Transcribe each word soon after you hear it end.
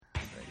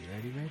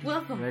Ready?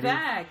 Welcome Ready?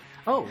 back.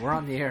 Oh, we're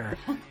on the air.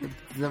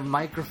 The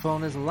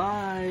microphone is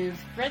live.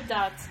 Red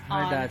dots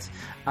on. Red dots.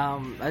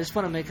 I just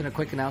want to make a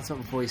quick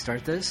announcement before we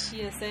start this.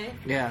 PSA.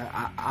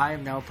 Yeah, I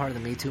am now part of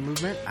the Me Too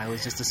movement. I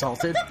was just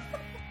assaulted.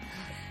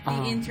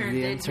 The intern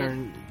the did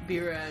intern, be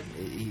red.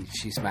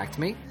 She smacked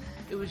me.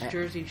 It was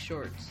jersey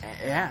shorts.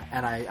 Yeah,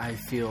 and I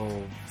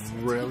feel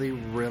really,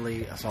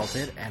 really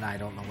assaulted, and I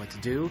don't know what to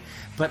do.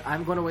 But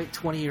I'm going to wait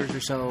 20 years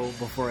or so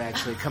before I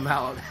actually come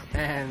out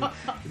and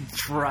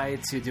try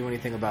to do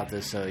anything about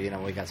this. So,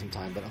 we got some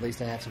time, but at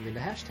least I have something to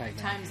hashtag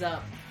now. Time's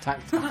up.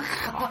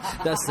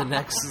 That's the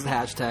next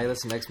hashtag.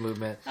 That's the next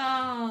movement.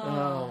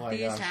 Oh my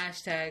these gosh.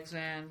 hashtags,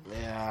 man.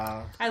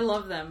 Yeah. I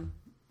love them.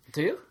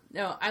 Do you?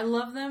 No, I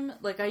love them.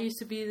 Like, I used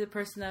to be the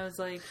person that was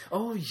like,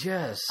 Oh,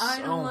 yes. I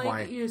don't oh, like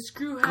my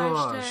screw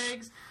gosh.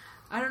 hashtags.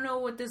 I don't know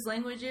what this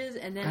language is,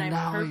 and then And I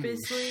now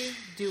purposely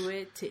do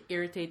it to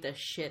irritate the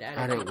shit out of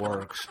And it people.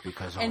 works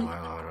because, And- oh my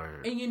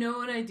God. And you know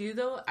what I do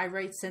though? I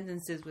write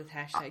sentences with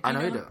hashtags. I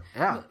know you do.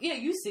 Yeah. Yeah,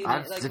 you see that,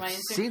 I've like my Instagram.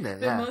 seen it,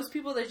 But yeah. most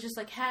people, they're just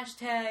like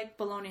hashtag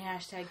baloney,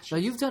 hashtag cheese. No,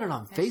 you've done it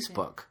on Hashtag.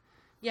 Facebook,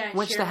 Yeah, I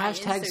which share the my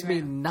hashtags Instagram.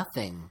 mean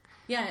nothing.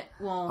 Yeah,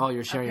 well, Oh,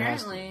 you're sharing your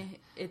apparently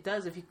it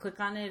does. If you click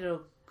on it,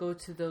 it'll go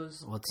to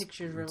those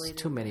pictures related.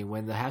 It's too many.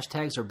 When the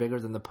hashtags are bigger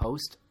than the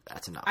post,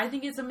 that's enough. I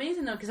think it's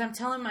amazing though because I'm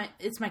telling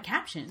it's my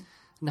caption.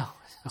 No.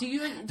 Do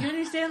you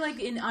understand? Like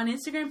on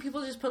Instagram,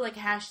 people just put like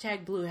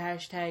hashtag blue,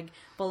 hashtag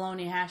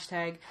baloney,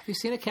 hashtag. Have you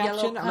seen a caption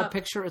Yellow on a cup.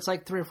 picture? It's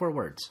like 3 or 4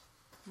 words.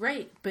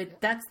 Right,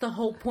 but that's the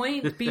whole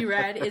point,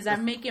 B-Rad, is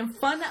I'm making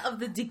fun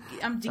of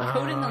I'm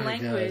decoding Oh, the my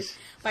language gosh.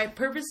 by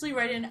purposely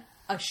writing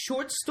a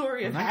short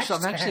story of I'm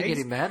actually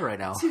getting mad right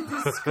now. to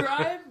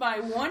describe my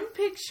one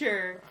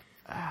picture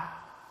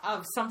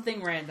of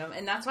something random.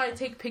 And that's why I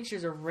take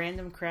pictures of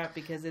random crap,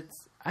 because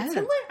I think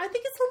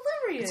it's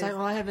hilarious. It's like,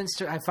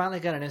 well, I finally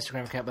got an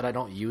Instagram account, but I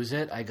don't use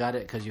it. I got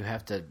it because you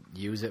have to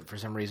use it for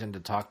some reason to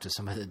talk to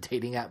some of the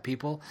dating app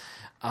people.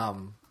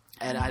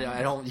 And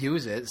I don't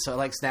use it. So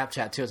like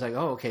Snapchat too. It's like,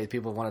 oh, okay,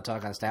 people want to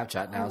talk on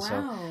Snapchat now. Oh,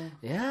 wow. So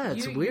yeah,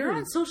 it's You're weird.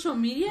 on social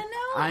media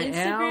now? I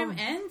Instagram am,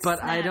 and but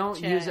Snapchat. I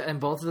don't use it. And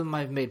both of them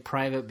I've made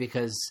private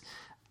because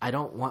I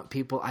don't want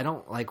people. I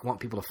don't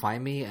want people to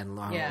find me and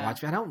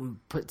watch me. I don't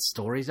put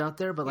stories out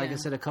there. But like I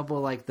said, a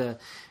couple like because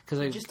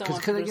just don't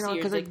want people to see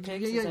your dick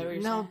pics? Is that what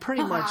you're no, saying?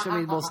 pretty much. I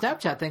mean, well,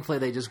 Snapchat, thankfully,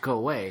 they just go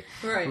away.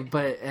 Right. And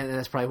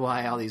that's probably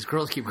why all these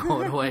girls keep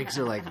going away because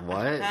they're like,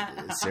 what?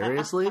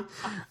 Seriously?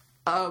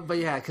 But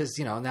yeah, because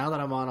now that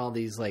I'm on all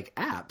these like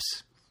apps,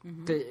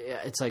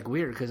 it's like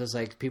weird because it's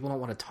like people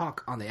don't want to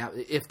talk on the app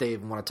if they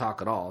even want to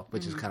talk at all,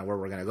 which is kind of where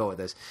we're going to go with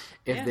this.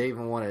 If they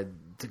even want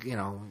to,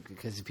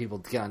 because people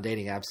get on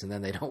dating apps and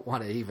then they don't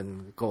want to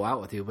even go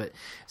out with you. But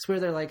it's where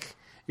they're like,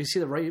 you see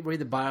read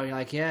the bio, and you're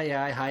like,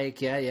 yeah, I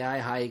hike, yeah, I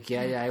hike,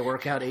 yeah, I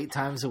work out 8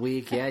 times a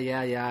week,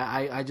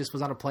 yeah, I just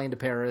was on a plane to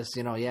Paris,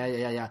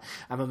 yeah,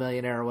 I'm a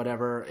millionaire or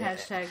whatever.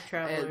 Hashtag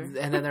traveler.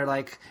 And then they're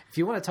like, if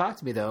you want to talk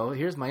to me though,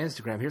 here's my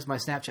Instagram, here's my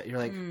Snapchat. You're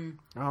like,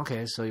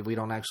 okay, so we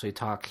don't actually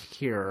talk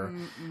here,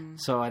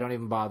 so I don't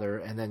even bother.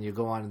 And then you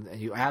go on and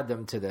you add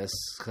them to this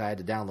because I had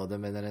to download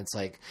them, and then it's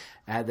like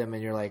add them,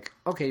 and you're like,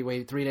 okay,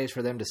 wait 3 days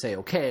for them to say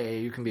okay,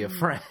 you can be a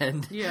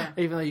friend. Yeah.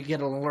 Even though you get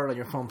an alert on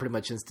your phone pretty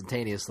much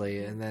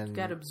instantaneously, and then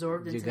Got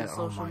absorbed into the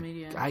social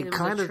media. I It was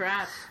kind a of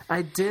trap.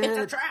 I did. It's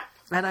a trap.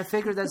 And I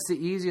figured that's the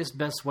easiest,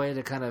 best way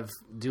to kind of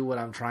do what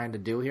I'm trying to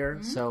do here.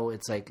 So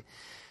it's like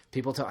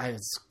people tell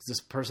this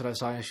person I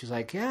saw, and she's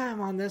like, yeah,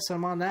 I'm on this,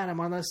 I'm on that, I'm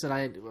on this. And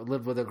I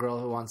lived with a girl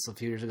who once a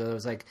few years ago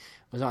that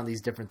was on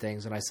these different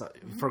things. And I saw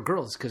for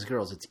girls, because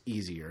girls, it's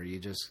easier. You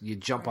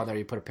jump on there,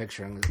 you put a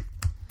picture, and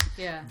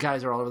Yeah.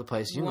 guys are all over the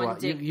place. You One know,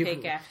 dick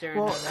pic after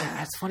well, another.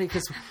 that's funny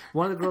because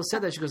one of the girls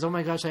said that. She goes, "Oh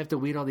my gosh, I have to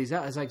weed all these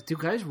out." I was like, "Do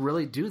guys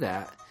really do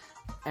that?"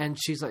 And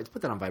she's like,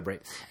 "Put that on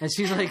vibrate." And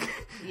she's like,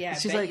 Yeah, I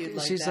she's bet like, you'd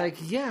like she's that. like,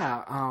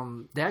 "Yeah,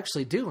 they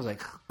actually do." I was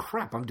like,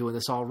 "Crap, I'm doing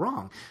this all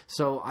wrong."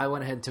 So I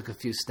went ahead and took a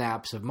few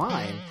snaps of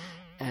mine.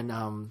 And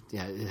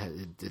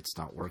it's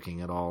not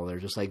working at all. They're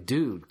just like,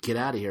 dude, get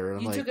out of here. And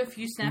I'm You like, took a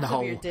few snaps no,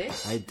 of your dick?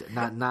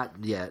 not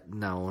yet.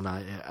 No,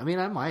 not yet. I mean,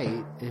 I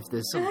might if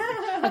there's some.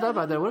 I thought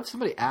about that. What if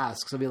somebody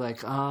asks? I'll be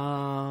like,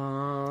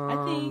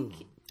 I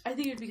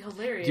think it'd be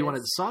hilarious. do you want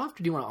it soft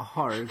or do you want it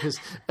hard? Because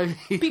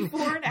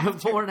Before and after.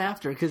 Before and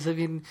after. Because I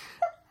mean,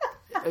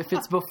 if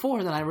it's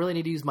before, then I really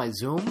need to use my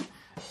Zoom.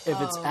 If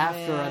it's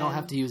after, I don't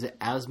have to use it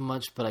as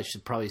much, but I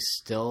should probably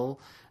still.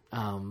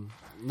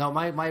 No,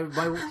 my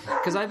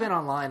because I've been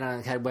online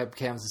and had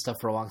webcams and stuff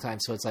for a long time,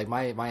 so it's like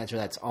my answer.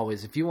 That's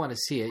always, if you want to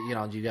see it, you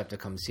have to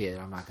come see it.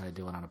 I'm not going to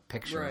do it on a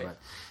picture, Right.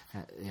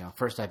 but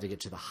first I have to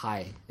get to the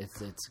high.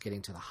 It's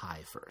getting to the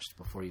high first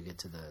before you get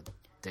to the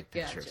dick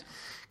pictures. Gotcha.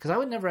 Because I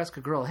would never ask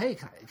a girl, "Hey,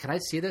 can I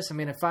see this?" I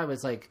mean, if I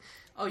was like,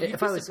 you'd if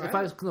be I was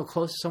surprised.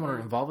 close to someone or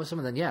involved with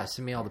someone, then yeah,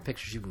 send me all the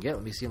pictures you can get.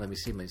 Let me see.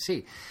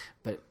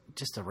 But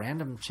just a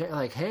random chick,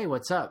 like, "Hey,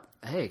 what's up?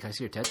 Hey, can I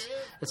see your tits?"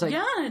 It's like,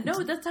 Yeah,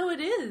 no, that's how it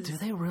is. do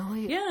they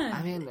really? Yeah.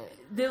 I mean,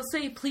 They'll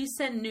say, please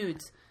send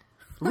nudes.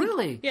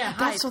 Really? Yeah.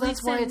 That's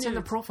why it's in the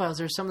nudes. profiles.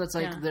 There's some that's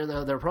like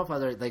their profile.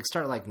 They're like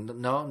start like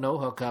no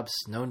hookups,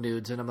 no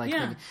nudes, and I'm like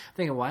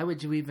thinking why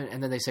would you even?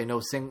 And then they say no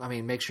single. I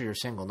mean, make sure you're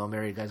single, no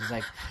married guys. It's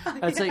like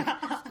it's like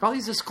all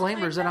these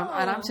disclaimers, and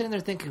I'm sitting there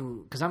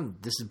thinking because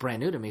this is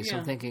brand new to me, so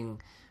I'm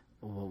thinking.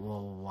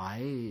 Well,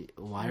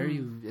 why are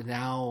you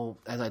now?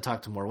 As I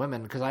talk to more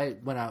women, because I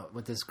went out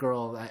with this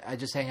girl, I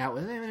just hang out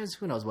with.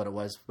 Who knows what it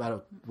was? About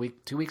a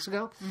week, 2 weeks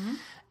ago,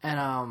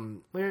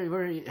 and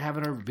we're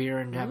having our beer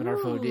and having our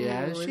food.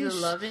 Yeah, she's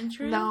a love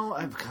interest. No,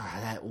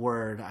 God, that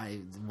word I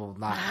will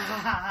not.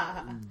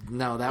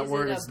 No, that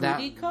word is that.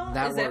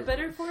 Is that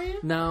better for you?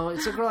 No,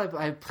 it's a girl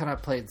I kind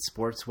of played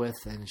sports with,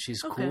 and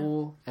she's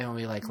cool, and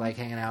we like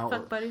hanging out.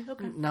 Fuck buddy.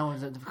 Okay. No,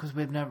 because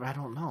we've never. I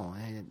don't know.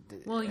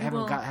 Well, you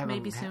will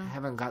maybe soon.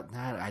 Haven't gotten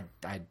that.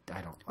 I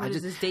don't. What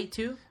is this, date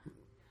 2?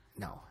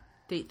 No.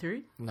 Date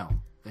 3? No.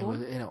 4?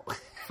 It was,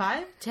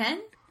 5?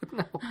 10?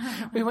 No.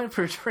 We went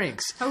for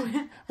drinks.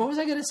 What was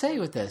I going to say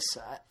with this?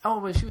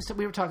 But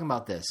we were talking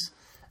about this.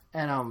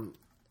 And, wow,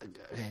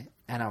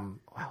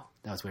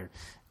 that was weird.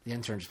 The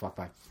intern just walked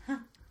by.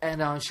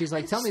 And she's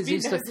like, tell me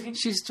these stories.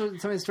 She's telling me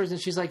the stories,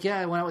 and she's like, yeah,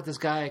 I went out with this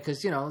guy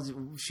because,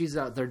 she's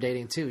out there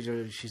dating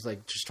too. She's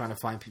like just trying to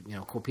find,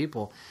 cool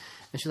people.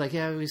 And she's like,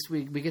 yeah,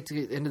 we get to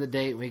the end of the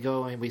date, and we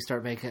go and we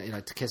start making,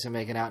 to kiss and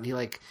making out. And he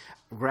like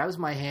grabs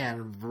my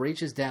hand,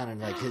 reaches down, and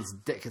like his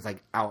dick is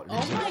like out,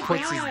 and he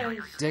puts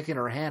his dick in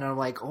her hand. And I'm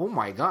like, oh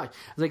my gosh,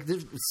 like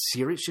this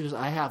serious. She goes,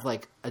 I have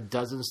like a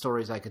dozen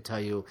stories I could tell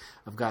you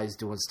of guys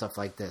doing stuff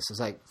like this. It's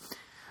like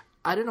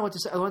I didn't know what to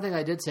say. The one thing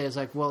I did say is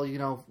like, well,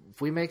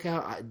 if we make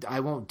out,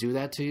 I won't do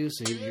that to you,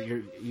 so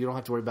you don't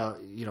have to worry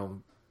about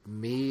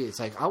me. It's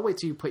like I'll wait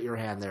till you put your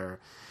hand there.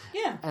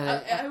 Yeah,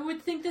 I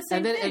would think the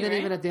same thing. And then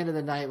even at the end of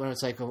the night, when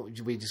it's like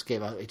we just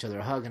gave each other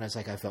a hug, and I was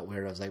like, I felt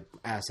weird. I was like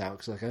ass out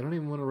because like I don't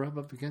even want to rub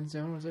up against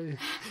you.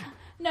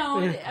 No,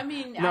 I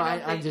mean, no,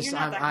 I'm just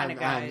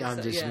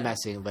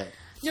messing, but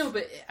no,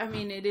 but I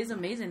mean, it is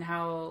amazing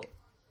how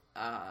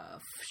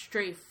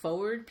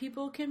straightforward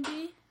people can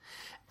be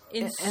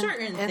in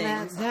certain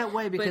things. That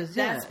way, because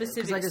that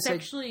specific, like I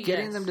sexually, said,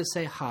 getting them to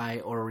say hi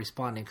or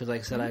responding, because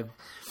like I said,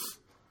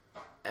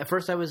 at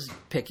first I was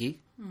picky.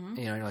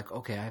 Mm-hmm. You're like,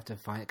 okay, I have to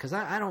find it because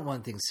I don't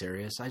want things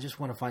serious. I just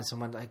want to find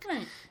someone like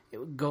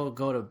go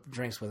to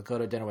drinks with, go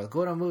to dinner with,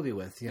 go to a movie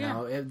with.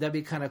 That'd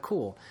be kind of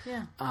cool.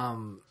 Yeah.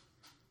 And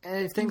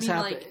if things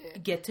happen,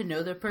 like get to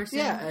know the person.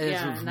 Yeah,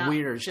 it's a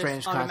weird,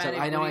 strange concept.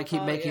 I know I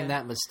keep making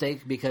that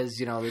mistake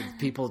because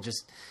people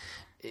just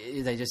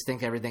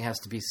think everything has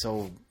to be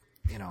so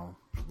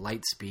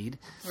light speed.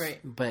 Right.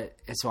 But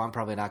so I'm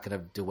probably not going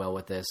to do well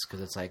with this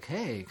because it's like,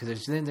 hey,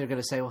 because then they're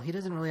going to say, well, he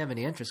doesn't really have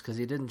any interest because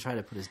he didn't try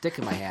to put his dick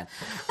in my hand.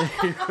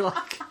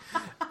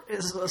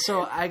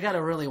 So I got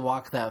to really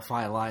walk that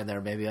fine line there.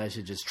 Maybe I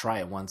should just try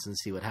it once and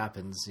see what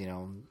happens.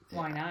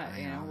 Why not?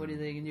 What are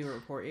they going to do?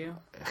 Report you?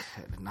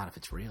 Not if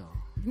it's real.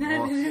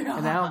 No. And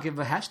then I'll give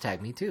a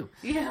hashtag me too.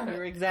 Yeah,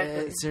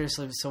 exactly.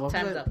 Seriously. So what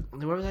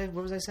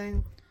was I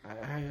saying?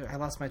 I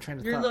lost my train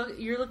of thought.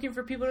 You're looking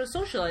for people to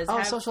socialize.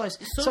 Socialize.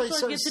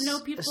 Get to know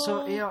people.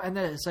 So and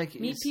then it's like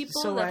meet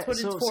people. That's what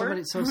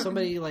it's for.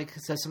 Somebody like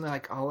says something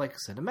like, I'll like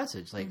send a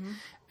message like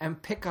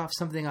and pick off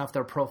something off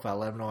their profile.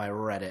 Let them know I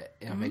read it.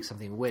 Make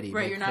something witty.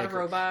 Right, you're not a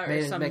robot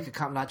or some make a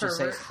comment. Not just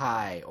say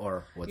hi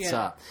or what's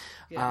up.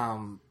 Yeah.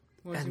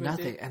 And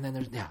nothing, and then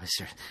there's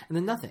serious, and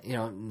then nothing.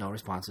 No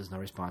responses.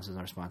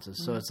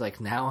 So it's like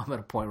now I'm at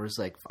a point where it's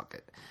like, fuck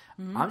it,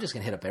 I'm just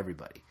gonna hit up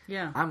everybody.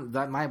 Yeah,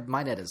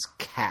 my net is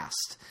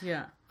cast.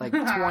 Yeah, like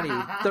 20,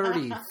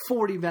 30,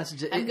 40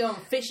 messages. I'm going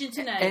fishing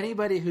tonight.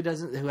 Anybody who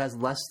has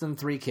less than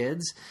 3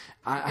 kids,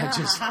 I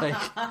just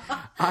like.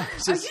 Are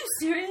you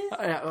serious?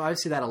 I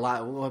see that a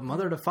lot. Well,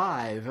 mother to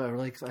 5, or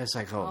like it's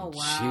like, oh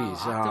jeez,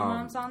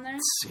 Octomom's on there.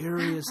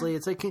 Seriously,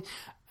 it's like.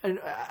 And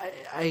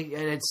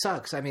it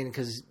sucks. I mean,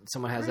 because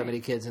someone has that many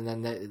kids, and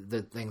then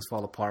the things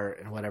fall apart,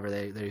 and whatever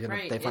they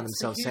find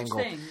themselves single.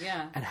 Thing,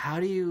 yeah. And how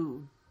do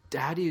you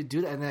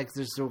do that? And like,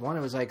 there's the one.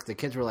 It was like the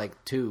kids were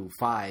like 2,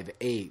 5,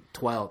 8,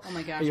 12. Oh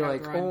my gosh! And you're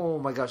like, oh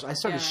my gosh! I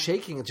started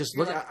shaking and just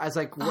looking. I was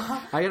like,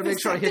 I gotta make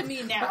sure I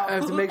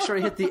have to make sure I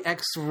hit the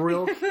X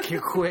real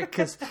quick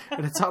because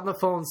it's on the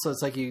phone, so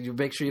it's like you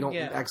make sure you don't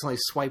accidentally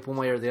swipe one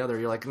way or the other.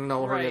 You're like,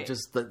 no, hurry up,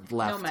 just the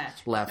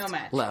left, left.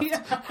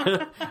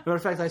 Matter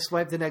of fact, I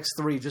swiped the next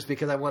 3 just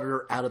because I wanted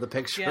her out of the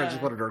picture. I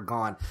just wanted her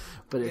gone.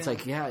 But it's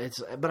like,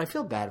 but I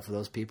feel bad for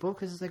those people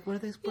because it's like, what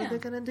are they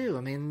gonna do? I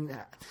mean.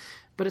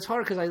 But it's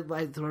hard because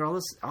I threw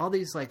all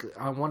these like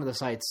on one of the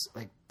sites,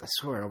 like I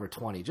swear over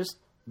 20, just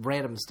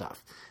random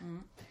stuff. Mm-hmm.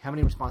 How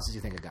many responses do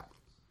you think I got?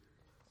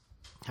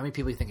 How many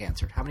people do you think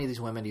answered? How many of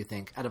these women do you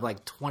think out of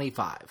like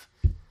 25?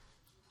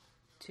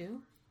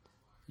 2?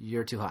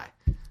 You're too high.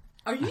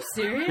 Are you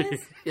serious?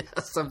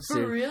 Yes, I'm serious.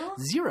 For real?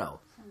 0.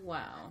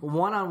 Wow.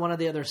 One on one of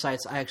the other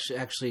sites, I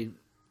actually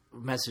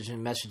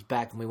messaged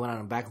back, and we went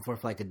on back and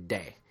forth for like a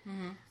day.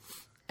 Mm-hmm.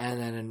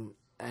 And then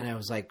and it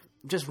was like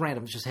just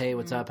random, just hey,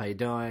 what's up? How you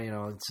doing?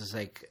 It's just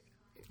like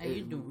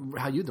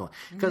How you doing?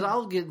 Because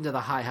I'll get into the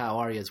hi, how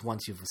are you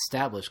once you've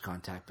established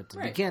contact, but to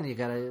begin, you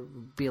got to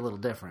be a little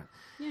different.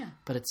 Yeah.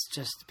 But it's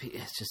just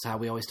how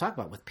we always talk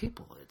about with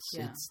people.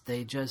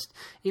 They just,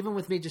 even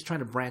with me just trying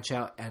to branch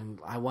out, and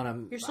I want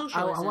to. You're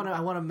socializing.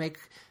 I want to make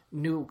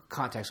new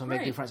contacts. I want to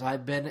make new friends. I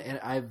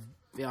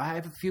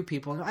have a few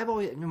people.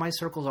 My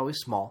circle's always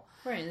small.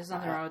 Right. There's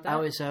nothing wrong with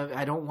that.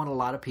 I don't want a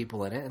lot of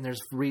people in it, and there's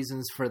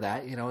reasons for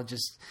that.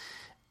 Just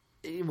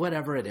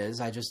whatever it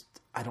is.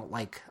 I don't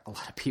like a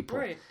lot of people.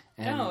 Right.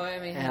 And,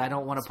 and I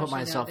don't want to put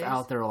myself nowadays.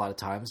 out there a lot of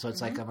times. So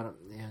it's like, I'm going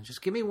to,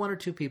 just give me one or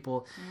two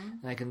people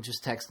and I can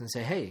just text and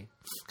say, hey,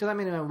 because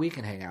we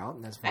can hang out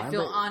and that's fine. I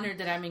feel honored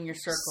that I'm in your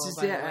circle,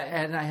 by the way.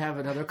 And I have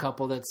another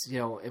couple that's,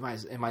 in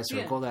my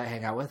circle that I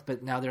hang out with,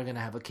 but now they're going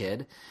to have a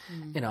kid.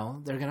 They're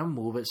going to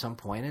move at some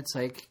point. It's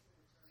like,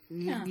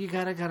 you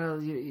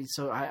gotta,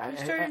 so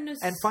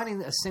and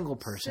finding a single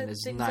person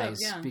is nice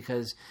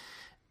because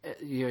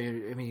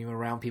you're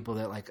around people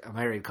that like a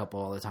married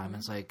couple all the time.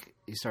 It's like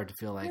you start to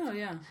feel like,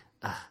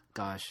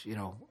 gosh,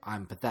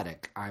 I'm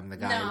pathetic. I'm the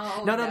guy.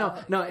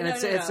 No. And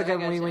it's like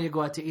when you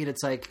go out to eat,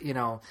 it's like,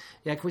 can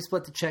we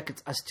split the check?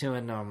 It's us two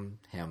and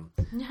him.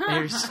 And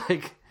you're just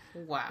like,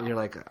 wow. You're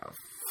like, oh,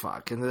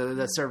 fuck. And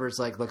the server's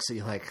like looks at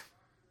you like,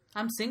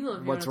 I'm single.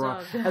 If what's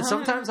wrong? And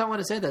sometimes I want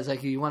to say that. It's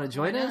like, you want to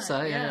join us?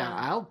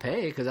 I'll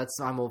pay because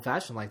I'm old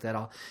fashioned like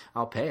that.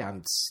 I'll pay.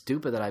 I'm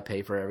stupid that I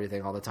pay for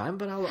everything all the time,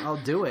 but I'll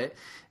do it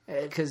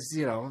because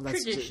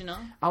that's traditional.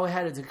 I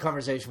had a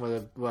conversation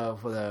with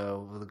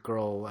a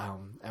girl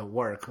at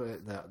work,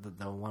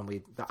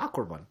 the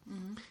awkward one,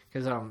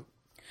 because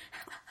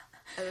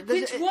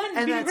Which one?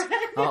 And that's, so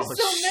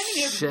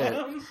many of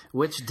them.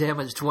 Which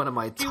damaged one am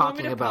I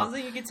talking about? Pause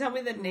it? You can tell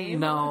me the name.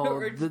 No,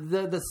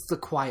 the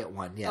quiet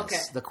one. Yes, okay.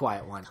 The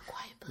quiet one.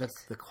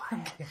 The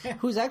quiet.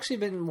 Who's actually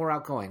been more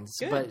outgoing.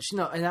 Good. But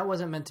and that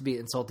wasn't meant to be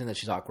insulting that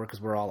she's awkward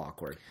because we're all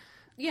awkward.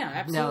 Yeah,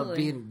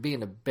 absolutely. Now,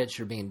 being a bitch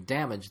or being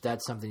damaged,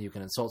 that's something you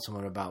can insult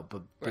someone about.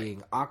 But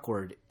being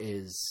awkward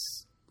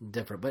is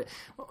different. But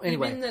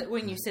anyway, even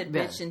when you said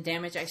bitch and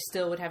damage, I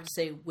still would have to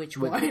say which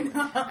one.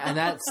 And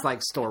that's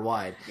like store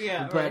wide.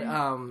 Yeah, but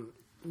right.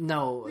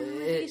 No,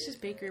 it's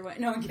just bakery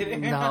wine. No, I'm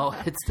kidding. No,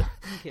 it's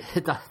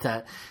not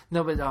that.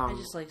 No, but I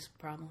just like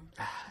problems.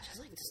 I just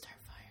like to start fires.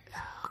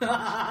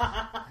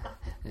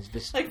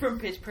 Like from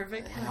Pitch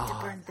Perfect, I like to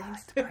burn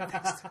things.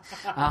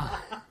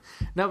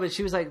 No, but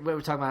she was like, we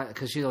were talking about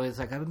because she's always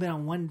like, I've been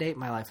on one date in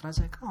my life, and I was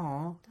like,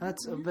 oh,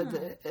 that's. But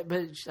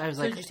I was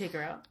like, did you take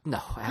her out?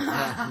 No,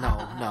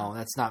 no,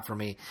 that's not for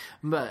me.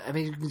 But I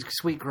mean,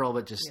 sweet girl,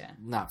 but just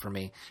not for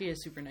me. She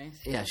is super nice.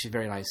 Yeah, she's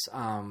very nice.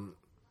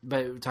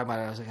 But talking about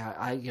it, I was like,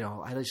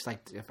 I just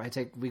like if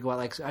we go out,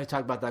 like I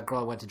talked about that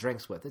girl I went to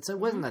drinks with. It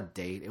wasn't a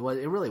date. It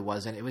really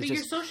wasn't. It was just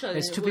you're socializing.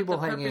 It's two people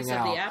hanging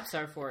out. The apps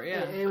are for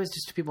It was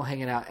just two people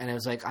hanging out, and it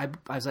was like I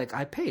was like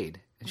I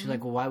paid, and she's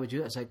like, well, why would you?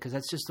 I was like, because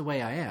that's just the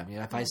way I am.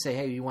 If I say,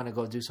 hey, you want to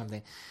go do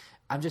something,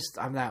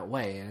 I'm that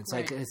way, and it's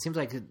like it seems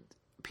like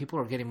people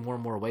are getting more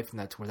and more away from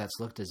that to where that's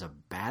looked as a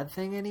bad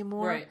thing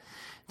anymore. Right.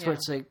 To where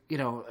it's like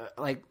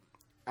like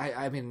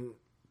I mean.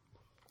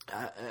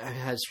 I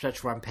had a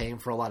stretch where I'm paying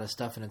for a lot of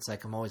stuff, and it's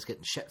like I'm always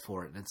getting shit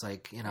for it. And it's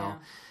like,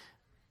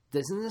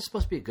 isn't this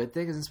supposed to be a good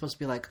thing? Isn't it supposed to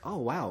be like, oh,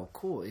 wow,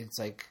 cool. It's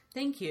like...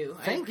 Thank you.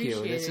 Thank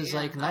you. This is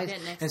like nice.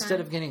 Instead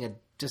of getting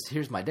just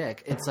here's my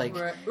dick, it's like...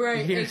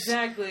 Right,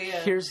 exactly.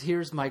 Yeah.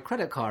 Here's my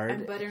credit card.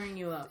 I'm buttering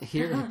you up.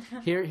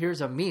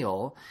 Here's a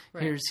meal.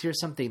 Right. Here's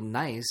something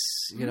nice.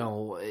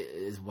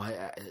 Is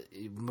why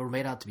we're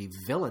made out to be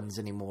villains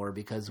anymore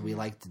because we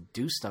like to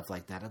do stuff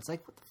like that. It's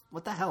like,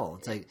 what the hell?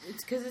 It's like...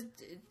 It's because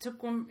it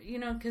took one...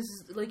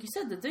 because like you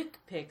said, the dick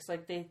pics,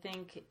 like they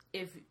think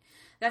if...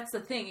 That's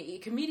the thing.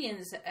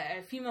 Comedians,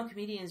 female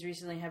comedians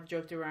recently have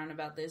joked around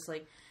about this.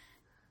 Like,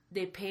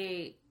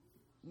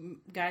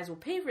 guys will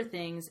pay for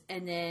things,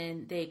 and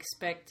then they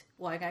expect,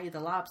 well, I got you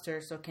the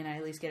lobster, so can I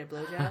at least get a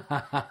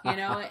blowjob?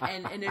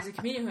 And there's a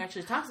comedian who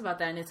actually talks about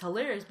that, and it's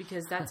hilarious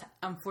because that's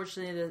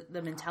unfortunately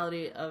the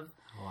mentality of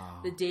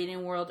the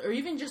dating world, or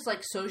even just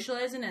like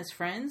socializing as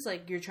friends.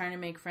 Like, you're trying to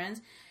make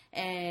friends,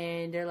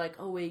 and they're like,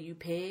 oh wait, you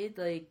paid?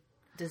 Like,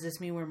 does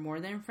this mean we're more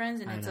than friends?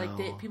 And it's like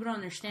people don't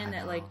understand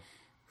that like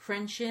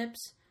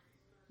friendships,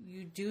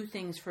 you do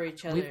things for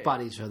each other. We've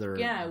bought each other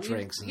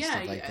drinks and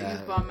stuff like that.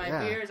 You bought my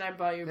beers, I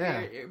bought your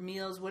beer,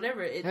 meals,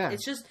 whatever.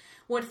 It's just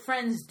what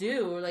friends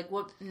do, or like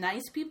what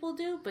nice people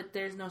do, but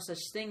there's no such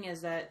thing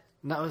as that.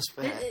 No,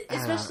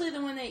 especially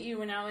the one that you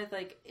went out with,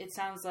 like, it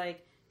sounds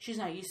like she's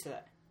not used to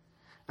that.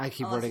 I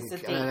keep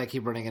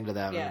running into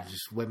that. Yeah.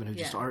 Just women who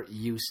just aren't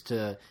used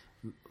to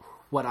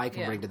what I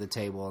can bring to the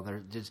table, and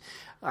they're just,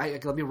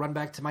 let me run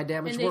back to my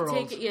damaged world.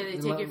 They take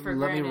it for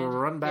granted. Let me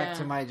run back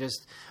to my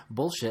just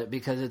bullshit,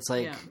 because it's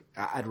like,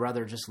 I'd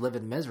rather just live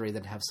in misery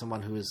than have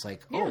someone who is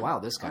like, oh wow,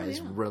 this guy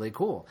is really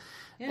cool.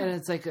 Yeah. And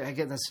it's like, I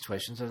get in that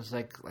situation, so it's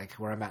like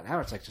where I'm at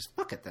now, it's like, just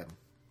fuck it then.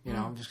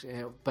 I'm just,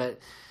 but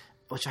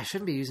which I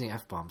shouldn't be using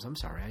F-bombs. I'm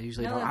sorry. I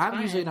usually No, don't. that's I'm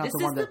fine. usually not This the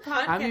is one the that.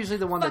 podcast. I'm usually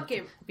the one Fuck that.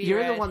 it, be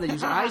You're the right. one that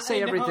usually. I say I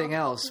know. everything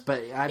else,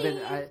 but I've been.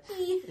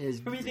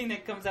 Everything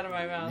that comes out of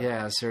my mouth.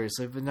 Yeah,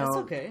 seriously, but no. That's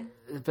okay.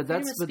 But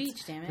that's Freedom of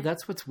speech, damn it. But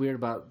that's what's weird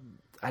about.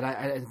 And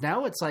I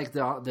now it's like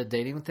the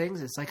dating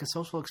things. It's like a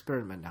social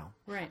experiment now.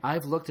 Right.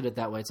 I've looked at it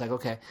that way. It's like,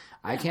 okay,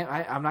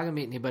 I'm not gonna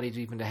meet anybody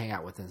even to hang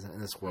out with in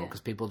this world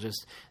because people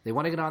just they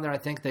want to get on there. I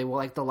think they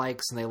like the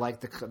likes and they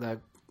like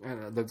the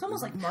It's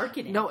almost like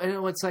marketing. No,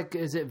 and it's like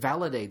it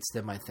validates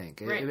them. I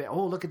think. Right.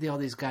 Oh, look at all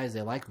these guys.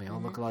 They like me. Oh,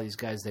 look at all these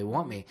guys. They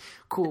want me.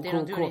 Cool, they cool,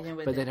 don't do cool. anything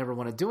with But they it. never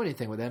want to do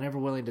anything with it. They're never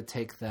willing to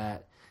take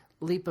that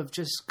leap of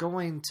just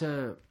going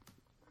to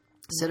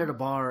sit at a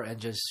bar and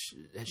just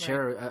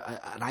share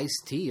an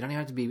iced tea. You don't even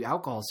have to be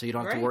alcohol, so you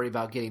don't have to Right. worry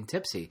about getting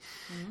tipsy.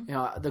 You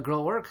know, the girl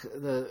at work,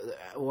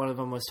 one of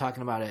them was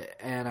talking about it,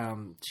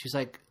 and she's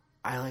like,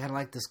 I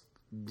like this.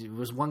 It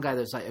was one guy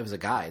that's like, it was a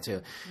guy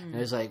too, and it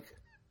was like,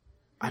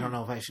 I don't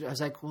know if I should. I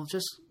was like, well,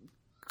 just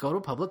go to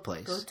a public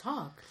place. Go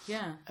talk.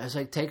 Yeah. I was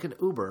like, take an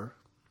Uber,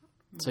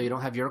 so you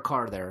don't have your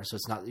car there, so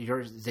it's not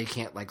yours. They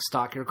can't like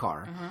stock your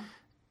car.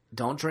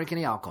 Don't drink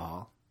any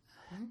alcohol.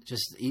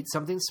 Just eat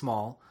something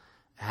small.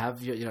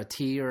 Have your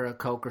tea or a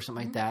Coke or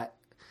something like that.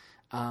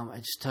 I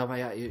just tell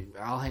my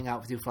I'll hang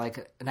out with you for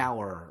like an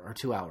hour or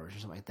 2 hours or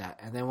something like that.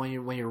 And then when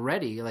you're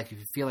ready, like if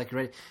you feel like you're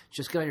ready,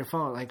 just get on your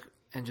phone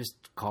and just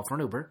call for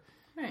an Uber.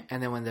 Right.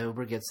 And then when the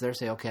Uber gets there,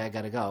 say, okay, I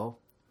got to go.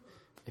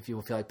 If you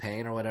feel like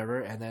paying or whatever,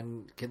 and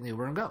then get in the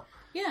Uber and go.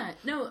 Yeah,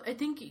 no, I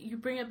think you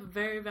bring up a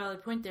very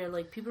valid point there.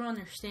 Like, people don't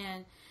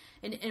understand,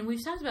 and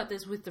we've talked about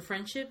this with the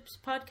Friendships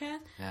podcast.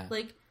 Yeah.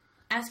 Like,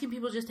 asking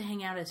people just to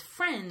hang out as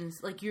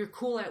friends. Like, you're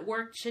cool at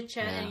work,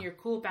 chit-chatting, you're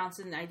cool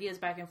bouncing ideas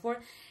back and forth.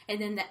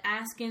 And then the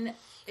asking,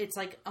 it's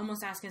like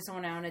almost asking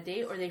someone out on a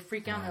date, or they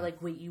freak out and they're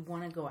like, wait, you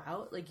want to go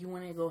out? Like, you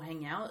want to go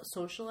hang out,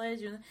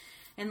 socialize?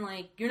 And,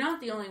 like, you're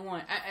not the only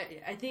one.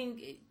 I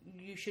think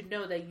you should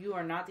know that you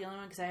are not the only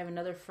one, because I have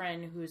another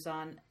friend who's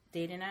on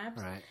dating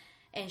apps. Right.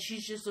 And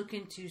she's just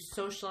looking to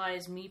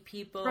socialize, meet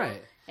people.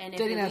 Right. And if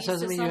Dating it apps leads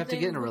doesn't to mean you have to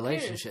get in a something, who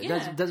cares? relationship.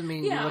 Yeah. Doesn't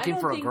mean you're I looking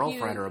don't for a think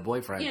girlfriend or a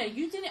boyfriend. Yeah,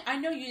 you didn't. I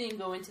know you didn't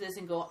go into this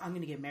and go, I'm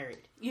going to get married.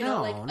 You No,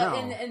 know, like, no.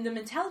 And the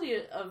mentality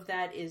of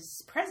that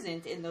is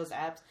present in those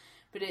apps,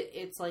 but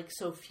it's like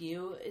so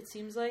few. It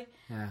seems like.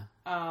 Yeah.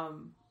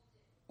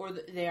 Or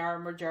they are a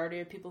majority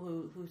of people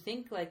who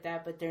think like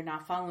that, but they're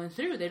not following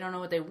through. They don't know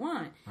what they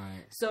want.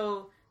 Right.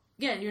 So,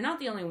 yeah, you're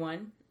not the only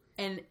one.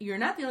 And you're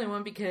not the only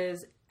one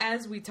because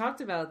as we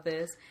talked about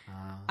this,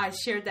 I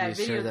shared that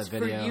video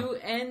for you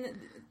and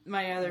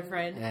my other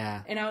friend.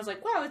 Yeah. And I was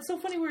like, wow, it's so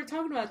funny we were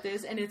talking about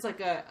this. And it's like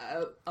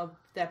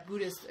that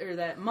Buddhist or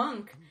that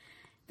monk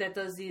that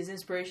does these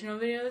inspirational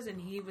videos.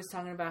 And he was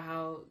talking about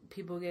how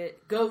people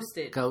get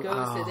ghosted. Ghosted.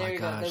 Oh, there my you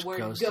gosh, go. The word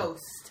ghosted.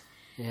 ghost.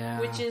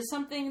 Yeah. Which is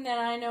something that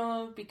I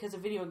know of because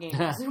of video games.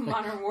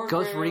 Modern Warfare,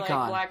 Ghost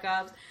Recon. like Black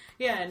Ops.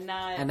 Yeah,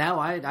 not... And now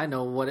I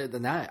know what it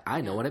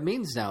what it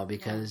means now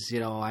because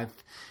I've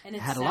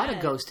had a lot of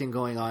ghosting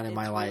going on in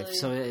my life.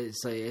 Really,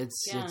 so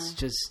it's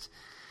just.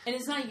 And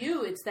it's not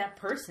you; it's that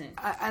person.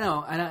 I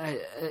know, and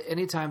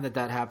anytime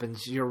that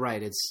happens, you're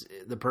right. It's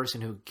the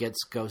person who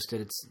gets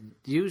ghosted. It's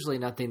usually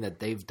nothing that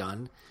they've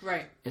done.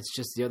 Right. It's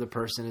just the other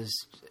person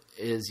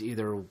is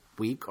either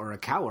weak or a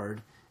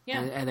coward.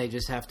 Yeah. And they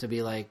just have to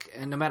be like,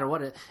 and no matter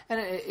what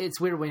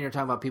it's weird when you're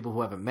talking about people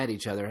who haven't met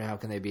each other. How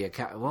can they be a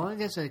coward? Well, I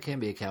guess they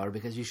can be a coward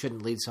because you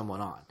shouldn't lead someone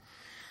on.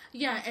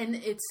 Yeah, and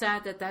it's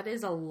sad that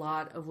is a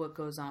lot of what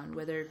goes on,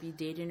 whether it be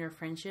dating or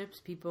friendships.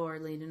 People are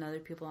leading other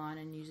people on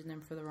and using them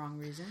for the wrong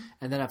reason.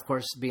 And then, of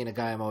course, being a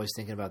guy, I'm always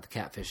thinking about the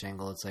catfish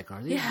angle. It's like,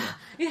 are these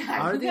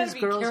are these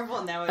girls?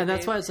 Careful nowadays. And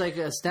that's why it's like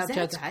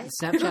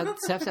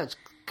Snapchat's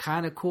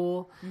kind of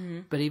cool,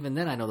 but even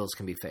then, I know those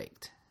can be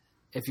faked.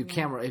 If you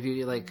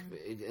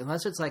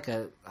unless it's like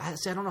I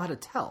don't know how to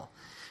tell.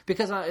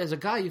 Because as a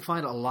guy, you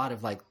find a lot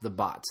of like the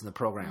bots and the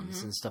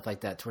programs and stuff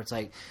like that, to where it's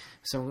like,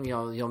 so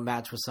you'll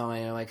match with someone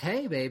and you're like,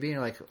 hey baby, and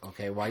you're like,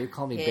 okay, why you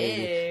call me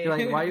baby? You're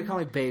like, why you call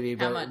me baby?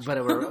 But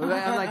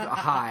I'm like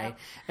hi,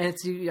 and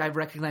I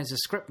recognize the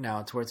script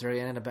now, to where it's very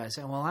end about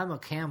saying, well, I'm a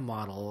cam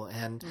model,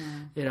 and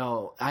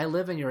I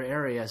live in your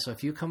area, so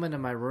if you come into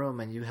my room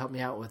and you help me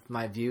out with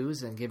my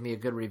views and give me a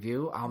good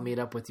review, I'll meet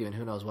up with you, and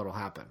who knows what'll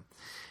happen.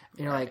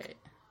 And you're like,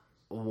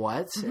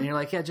 what? And you're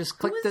like, yeah, just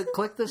click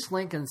this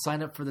link and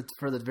sign up for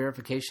the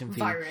verification fee.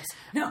 Virus.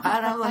 No.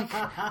 And I'm like,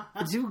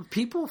 do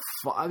people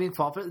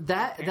fall for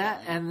that?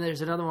 And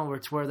there's another one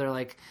where they're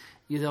like,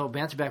 they'll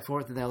banter back and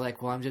forth, and they're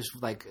like, well, I'm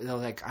just like, they're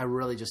like, I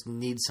really just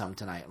need some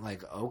tonight. I'm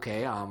like,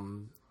 okay,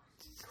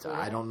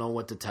 I don't know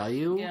what to tell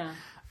you. Yeah.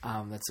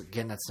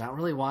 That's not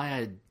really why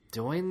I'm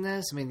doing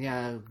this. I mean,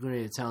 yeah,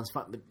 it sounds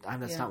fun, but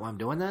that's not why I'm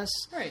doing this.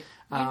 Right.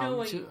 You know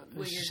what you're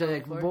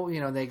going for.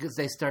 Well,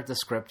 they start the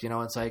script.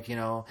 It's like,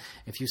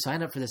 if you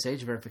sign up for this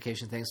age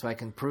verification thing, so I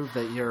can prove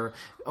that you're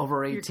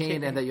over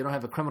 18 and that you don't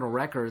have a criminal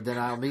record, then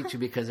I'll meet you,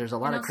 because there's a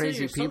lot of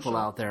crazy people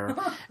out there.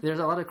 There's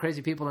a lot of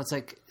crazy people, and it's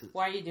like,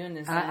 why are you doing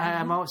this?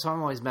 I'm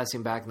always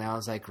messing back now.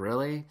 It's like,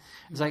 really?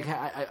 It's like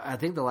I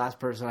think the last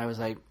person I was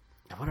like,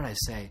 what did I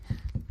say?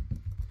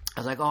 I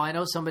was like, oh, I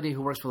know somebody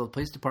who works for the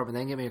police department.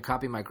 They can give me a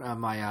copy of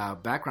my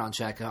background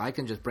check. I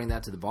can just bring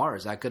that to the bar.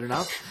 Is that good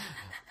enough?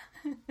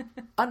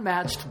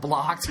 Unmatched,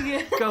 blocked,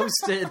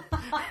 ghosted.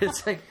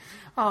 It's like,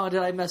 oh,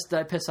 did I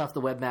piss off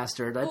the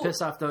webmaster? Did I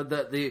piss off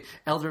the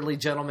elderly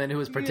gentleman who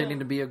was pretending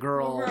to be a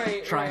girl,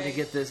 trying to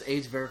get this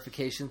age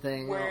verification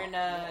thing? Wearing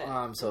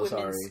I'm so women's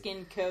sorry.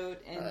 skin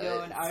coat and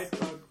going, I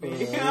fuck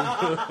me.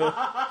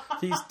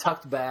 He's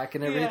tucked back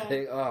and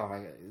everything. Yeah. Oh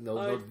my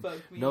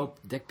god, no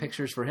dick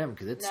pictures for him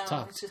because it's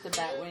tucked. It's just a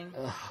bat wing.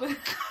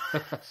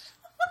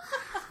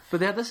 But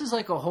yeah, this is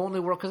like a whole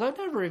new world because I've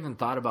never even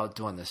thought about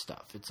doing this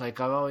stuff. It's like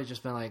I've always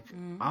just been like,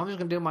 I'm just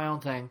going to do my own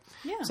thing.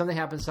 Yeah. Something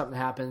happens,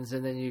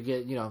 and then you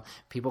get,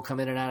 people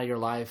come in and out of your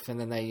life, and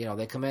then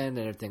they come in and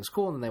everything's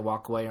cool, and then they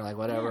walk away, and you're like,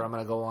 whatever, I'm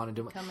going to go on and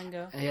do my... Come and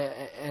go. Yeah,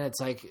 and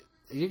it's like,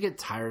 you get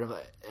tired of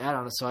it. I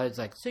don't know, so I was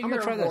like, so I'm you're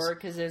going to try a whore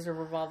because there's a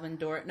revolving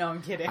door. No,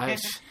 I'm kidding.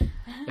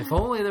 If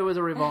only there was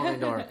a revolving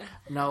door.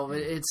 No,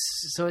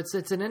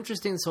 it's an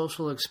interesting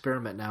social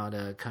experiment now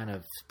to kind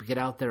of get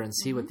out there and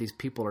see what these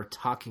people are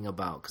talking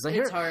about. Because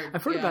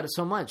I've heard about it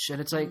so much,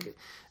 and it's like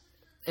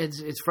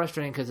it's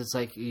frustrating because it's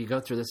like you go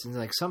through this and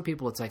like some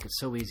people, it's like it's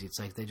so easy. It's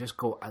like they just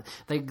go,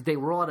 they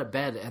roll out of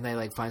bed and they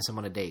like find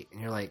someone to date,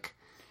 and you're like.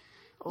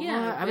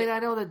 Yeah, I mean, I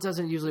know that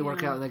doesn't usually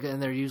work out,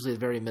 and they're usually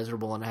very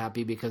miserable and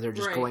unhappy because they're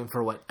just going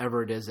for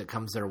whatever it is that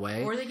comes their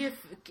way. Or they get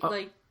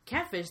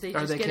catfish. They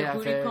just get a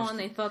booty call and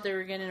they thought they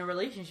were getting a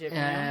relationship.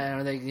 Yeah,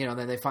 or they,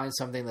 then they find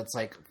something that's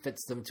like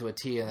fits them to a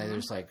T, and they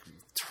just like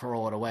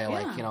throw it away,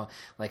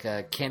 like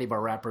a candy bar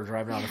wrapper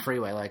driving on the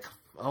freeway, like.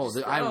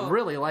 I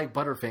really like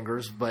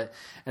Butterfingers, and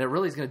it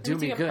really is going to do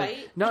me good.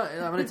 Bite? No,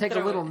 I'm going to take a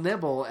little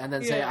nibble and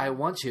then say, I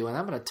want you, and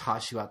I'm going to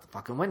toss you out the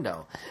fucking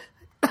window.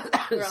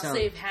 Or I'll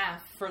save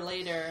half for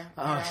later.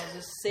 Or I'll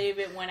just save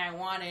it when I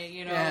want it,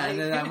 Yeah, and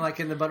then I'm like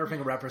in the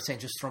Butterfinger wrapper saying,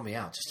 just throw me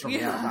out. Just throw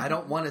me out. I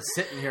don't want to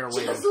sit in here and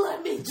wait. Just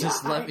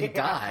let me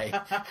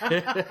die.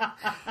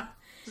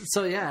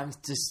 So yeah,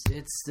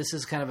 this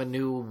is kind of a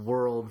new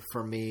world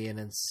for me,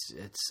 and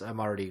I'm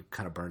already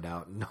kind of burned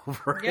out and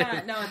over it.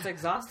 Yeah, no, it's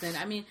exhausting.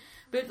 I mean,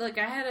 but like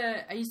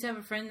I used to have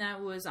a friend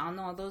that was on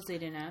all those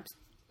dating apps,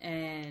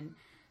 and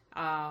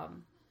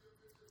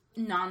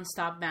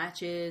non-stop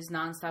matches,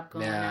 non-stop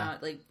going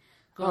out, like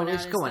going out.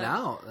 It's going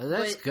out.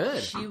 That's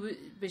good.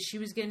 She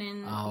was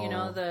getting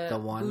the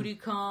one booty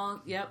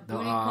call. Yep,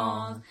 booty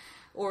calls.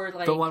 Or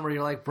like the one where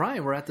you're like,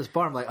 Brian, we're at this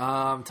bar. I'm like,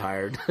 I'm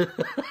tired.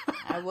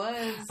 I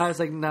was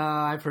like,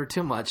 nah, I've heard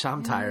too much.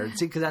 I'm tired.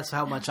 See, because that's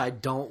how much I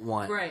don't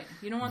want. Right.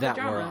 You don't want that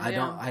the drama.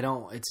 world. I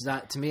don't. It's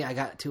not to me. I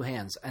got two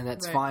hands, and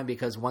that's fine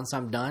because once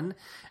I'm done,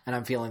 and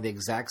I'm feeling the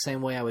exact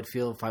same way I would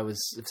feel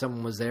if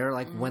someone was there,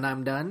 like when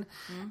I'm done,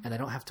 and I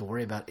don't have to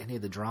worry about any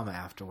of the drama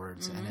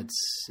afterwards. And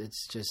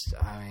it's just.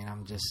 I mean,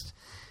 I'm just.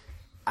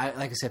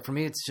 Like I said, for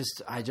me, it's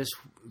just.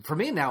 For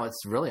me now,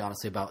 it's really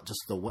honestly about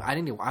just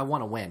I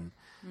want to win.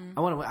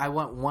 I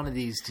want one of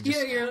these to just.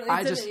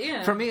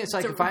 For me, it's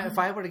like if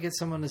I were to get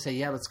someone to say,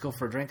 "Yeah, let's go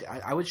for a drink,"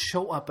 I would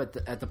show up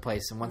at the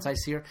place, and once I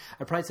see her,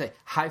 I'd probably say,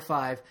 "High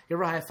five," give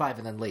her a high five,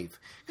 and then leave.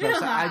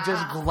 I'm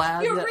just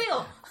glad you're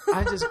real.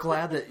 I'm just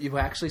glad that you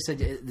actually said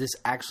this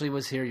actually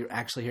was here. You're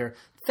actually here.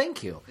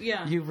 Thank you.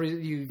 Yeah. You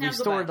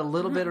restored a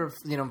little bit of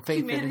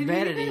faith in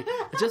humanity,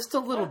 just a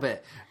little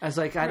bit. I was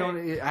like, I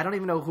don't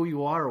even know who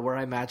you are or where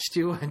I matched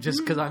you, and just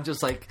because I'm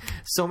just like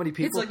so many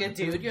people. It's like a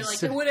dude. You're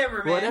like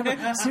whatever, man.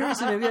 Whatever.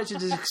 Seriously, maybe I should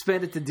just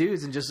expand it to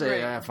dudes and just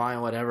say, fine,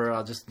 whatever.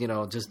 I'll just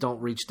just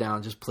don't reach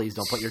down. Just please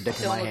don't put your dick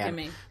in my hand. Don't look at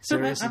me.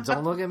 Seriously,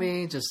 don't look at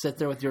me. Just sit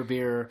there with your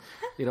beer.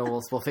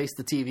 We'll face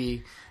the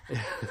TV.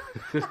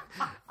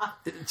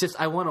 Just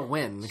I want to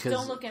win because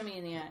don't look at me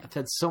in the eye. I've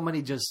had so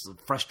many just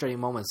frustrating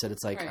moments that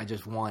it's like I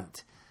just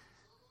want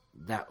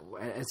that.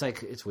 It's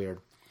like it's weird.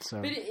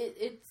 So, but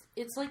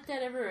it's like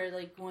that everywhere.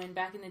 Like when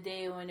back in the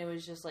day when it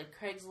was just like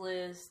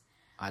Craigslist.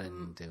 I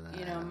didn't do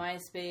that.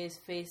 MySpace,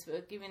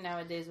 Facebook. Even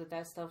nowadays with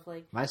that stuff,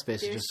 like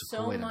MySpace is just a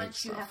cool way to make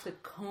much you have to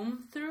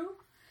comb through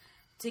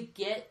to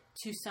get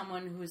to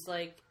someone who's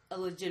like a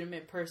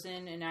legitimate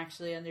person and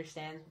actually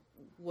understands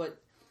what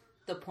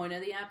the point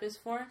of the app is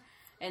for.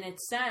 And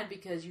it's sad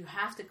because you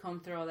have to comb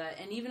through all that.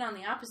 And even on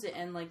the opposite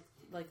end, like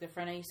the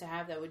friend I used to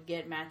have that would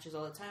get matches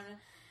all the time,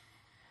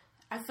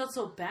 I felt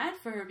so bad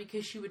for her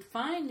because she would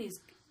find these,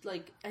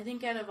 like, I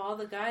think out of all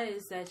the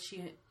guys that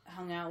she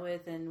hung out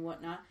with and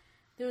whatnot,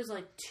 there was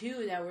like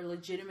 2 that were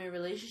legitimate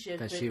relationships.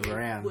 That she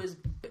ran.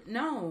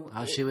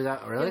 She was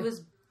out, really? It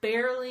was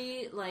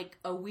barely like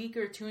a week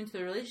or 2 into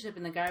the relationship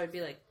and the guy would be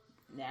like,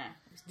 nah,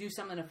 do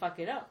something to fuck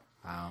it up.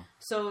 Wow.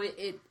 So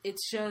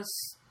it's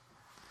just...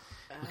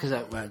 Because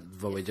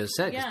what we just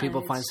said, because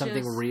people find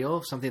something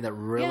real, something that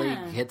really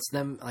hits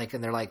them, like,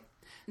 and they're like,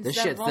 this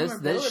shit's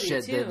good. This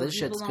shit's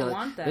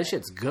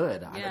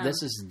good. Yeah.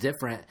 This is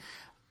different.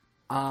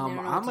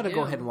 I'm going to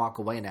go ahead and walk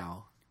away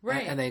now.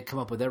 Right. And they come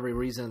up with every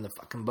reason in the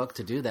fucking book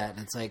to do that.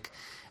 And it's like,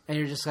 and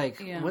you're just like,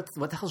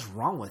 what the hell's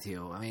wrong with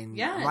you? I mean,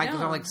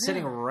 I'm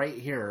sitting right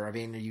here. I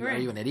mean, are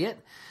you an idiot?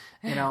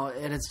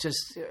 And it's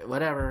just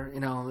whatever,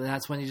 and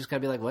that's when you just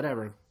gotta be like,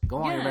 whatever, Go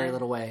on your Yeah. merry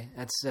little way.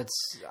 That's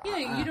Yeah,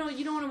 you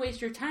don't want to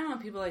waste your time on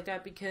people like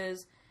that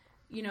because,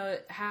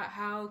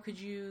 how could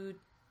you?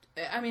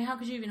 I mean, how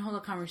could you even hold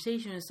a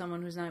conversation with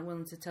someone who's not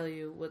willing to tell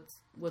you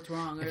what's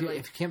wrong, or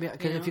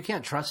if you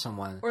can't trust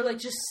someone, or like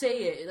just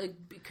say it.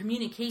 Like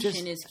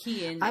communication is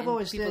key, and I've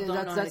always people don't know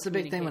how that's to the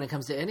big thing communicate. when it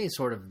comes to any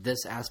sort of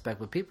this aspect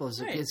with people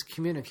is Right. it's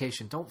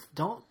communication.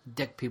 Don't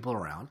dick people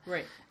around,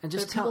 Right? And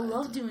just but tell. people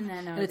love doing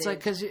that nowadays. And it's like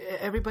because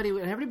everybody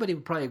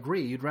would probably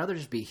agree. You'd rather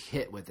just be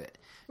hit with it.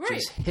 Right.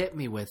 Just hit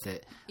me with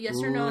it. Yes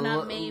or no,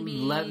 not maybe.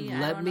 Let I me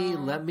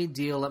don't know. let me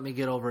deal. Let me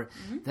get over it.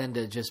 Than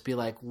to just be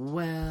like,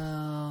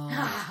 well,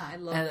 I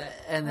love that.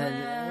 and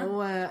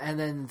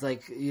then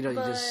like you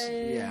just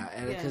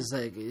But- because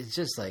like it's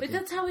just like But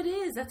that's how it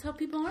is. That's how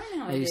people are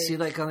nowadays. and you see,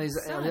 like on these.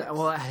 Sucks.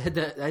 Well, I had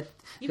that. I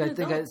Even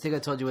think adults. I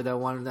told you with that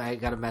one. I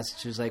got a message.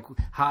 She was like,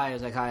 "Hi." I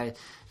was like, "Hi,"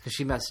 because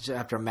she messaged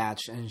after a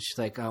match, and she's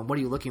like, "What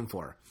are you looking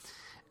for?"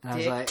 And I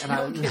was Dick. like,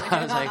 No, I'm kidding.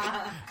 I was like,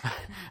 and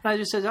I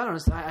just said, I don't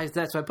know.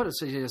 That's why I put it.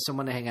 So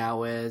someone to hang out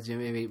with.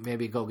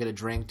 Maybe go get a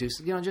drink. Do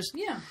just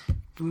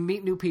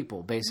meet new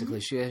people. Basically,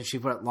 she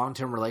put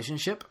long-term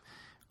relationship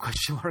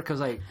question mark. I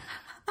was like.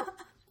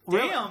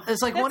 Damn,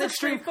 it's like that's one a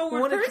extreme,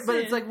 straightforward person. but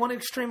it's like one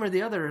extreme or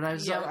the other. And I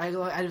was, Yep.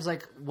 I was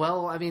like,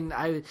 well, I mean,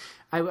 I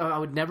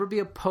would never be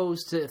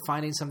opposed to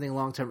finding something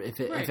long term if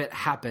it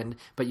happened,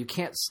 but you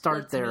can't start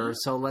Let's there. meet.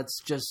 So let's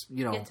just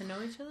Get to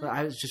know each other.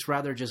 I would just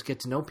rather just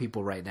get to know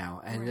people right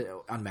now and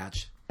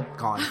unmatch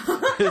gone.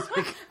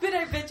 But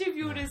I bet you if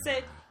you would have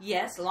said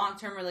yes,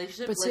 long-term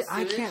relationship. But see, let's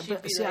I do can't. It, she'd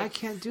But be see, like, I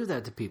can't do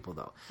that to people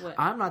though. What?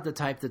 I'm not the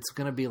type that's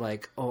going to be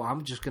like, oh,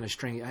 I'm just going to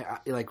string.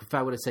 Like if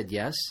I would have said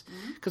yes,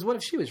 because what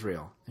if she was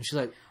real and she's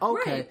like,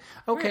 okay,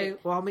 Right.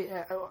 well, I mean,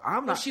 I'm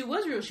Well, not. she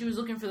was real. She was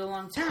looking for the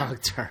long term. Long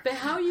term. But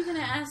how are you going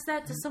to ask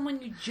that to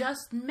someone you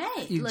just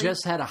met? You Like,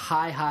 just had a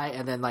high,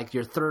 and then like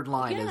your third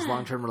line is Yeah.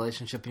 long term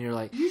relationship, and you're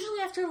like,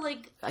 usually after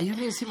like. you didn't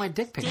even see my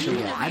dick picture days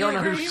yet. of I don't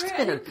your- I understand.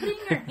 didn't put it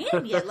in your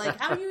hand yet. Like,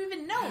 how do you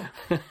even know?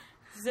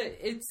 So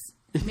it's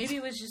maybe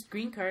it was just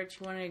green card.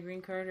 She wanted a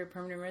green card or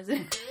permanent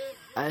resident.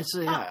 That's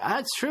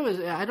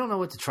true. I don't know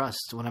what to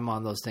trust when I'm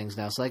on those things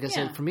now. So like I Yeah.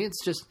 said, for me,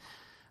 it's just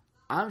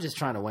I'm just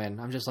trying to win.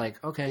 I'm just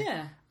like, okay,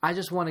 Yeah. I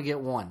just want to get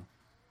one,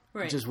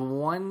 Right. just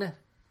one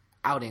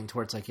outing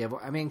towards like, yeah.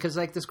 I mean, because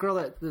like this girl,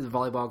 the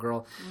volleyball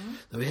girl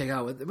that we hang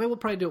out with, we'll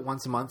probably do it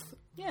once a month.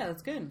 Yeah,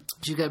 that's good.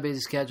 She's got a busy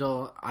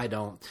schedule. I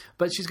don't,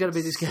 but she's got a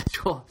busy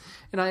schedule.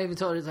 And I even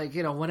told her, it's like,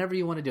 whenever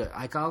you want to do it.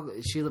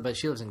 But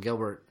she lives in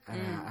Gilbert,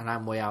 and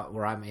I'm way out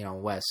where I'm,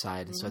 west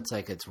side. And so it's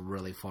like it's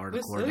really far to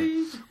West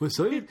coordinate. side. West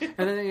side.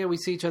 And then we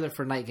see each other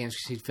for night games.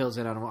 She fills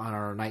in on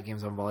our night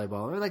games on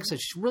volleyball. Like I said,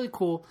 she's really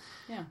cool.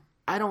 Yeah.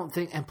 I don't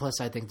think, and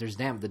plus I think there's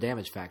the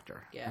damage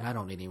factor. Yeah. And I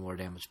don't need any more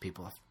damaged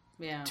people.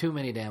 Yeah. Too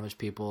many damaged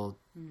people,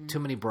 too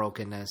many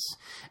brokenness.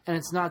 And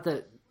it's not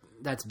that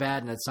that's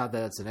bad, and it's not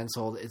that it's an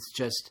insult. It's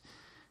just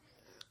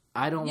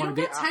I don't You want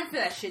don't to be. got time for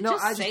that shit. No,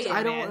 just I say just it,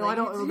 I don't man. I Like,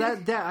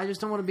 don't that I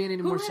just don't want to be in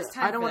any more. has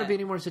time I don't for want to be that? in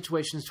any more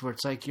situations where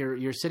it's like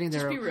you're sitting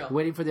there be real.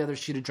 waiting for the other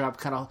shoe to drop,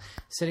 kind of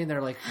sitting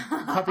there like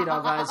puppy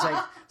dog eyes,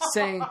 like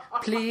saying,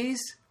 "Please,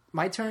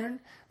 my turn,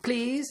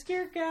 please."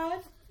 Dear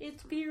God,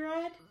 it's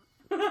B-Rod.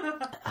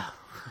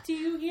 Do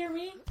you hear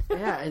me?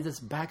 Yeah, it's this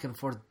back and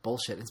forth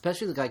bullshit,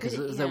 especially the guy because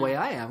it's the way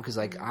I am. Because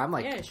like I'm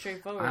like Yeah,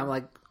 straightforward. I'm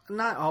like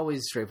not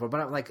always straightforward,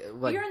 but I'm like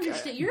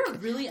You're a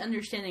really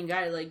understanding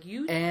guy. Like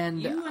you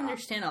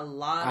understand a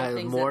lot of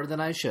things more that than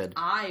I should.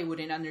 I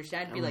wouldn't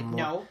understand. I'd be like,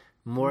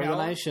 More no. than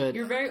I should.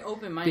 You're very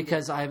open-minded.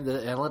 Because I'm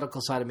the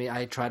analytical side of me.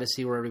 I try to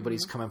see where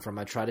everybody's Mm-hmm. coming from.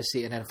 I try to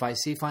see, and if I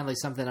see finally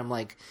something, I'm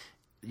like,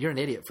 "You're an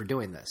idiot for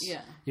doing this.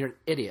 Yeah. You're an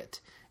idiot.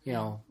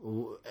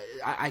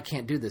 I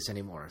can't do this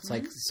anymore." It's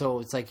like so.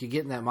 It's like you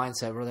get in that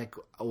mindset where like,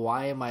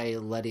 why am I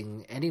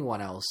letting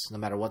anyone else, no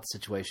matter what the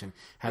situation,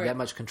 have Right. that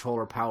much control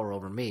or power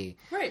over me?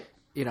 right.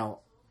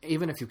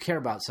 Even if you care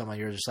about someone,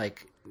 you're just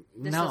like,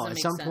 This no. doesn't At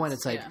make some point, sense.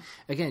 it's like, Yeah.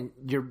 again,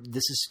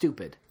 this is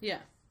stupid. Yeah.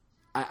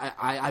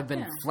 I've been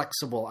Yeah.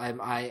 flexible. I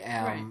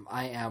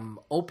am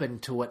open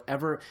to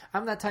whatever.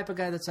 I'm that type of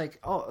guy that's like,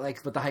 oh,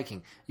 like with the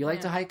hiking. You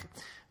like to hike?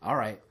 All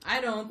right.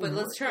 I don't, but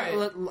let's try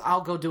it.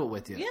 I'll go do it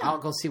with you. Yeah. I'll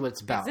go see what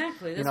it's about.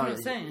 Exactly. That's what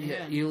I'm saying.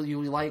 Yeah.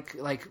 You like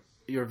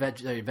you're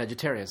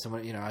vegetarian.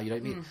 Someone you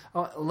like meat.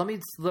 Oh, let me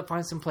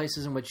find some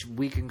places in which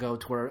we can go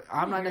to where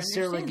I'm not You're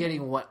necessarily understanding.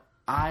 getting what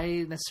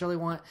I necessarily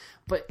want,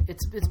 but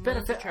it's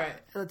benefit. try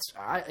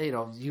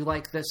it. You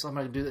like this, I'm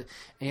going to do that.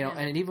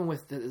 And even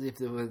with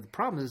the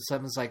problem is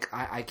someone's like,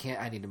 I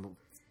can't. I need to move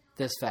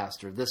this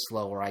fast or this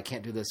slow, or I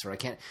can't do this, or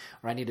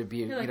I need to be.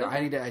 You're like, I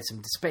okay. need to add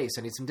some space.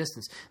 I need some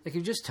distance. Like,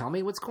 you just tell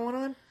me what's going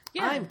on.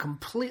 Yeah. I'm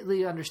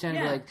completely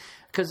understanding. Yeah. Like,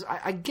 because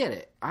I get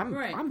it.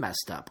 Right. I'm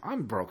messed up.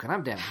 I'm broken.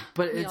 I'm down.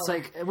 But it's all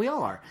like we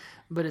all are.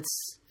 But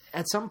it's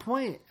at some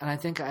point, and I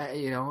think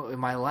in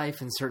my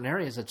life in certain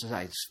areas, I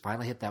just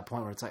finally hit that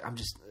point where it's like I'm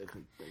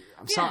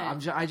sorry,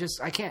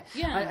 I can't.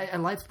 Yeah.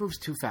 And life moves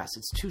too fast.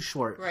 It's too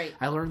short. Right.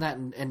 I learned that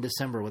in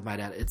December with my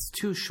dad. It's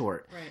too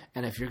short. Right.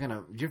 And if you're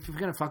gonna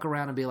fuck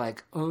around and be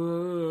like, then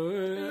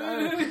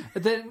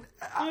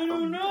I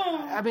don't know.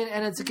 I mean,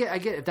 and I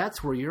get if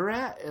that's where you're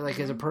at, like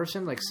as a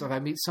person, like so if I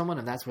meet someone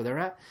and that's where they're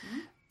at,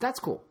 that's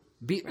cool.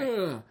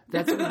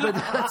 That's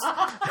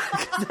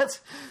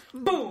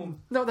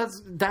boom. No,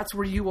 that's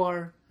where you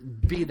are.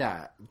 Be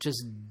that.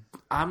 Just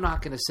I'm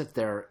not going to sit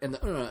there and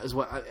is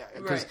what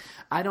because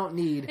I don't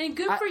need. And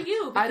good for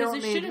you. Because I don't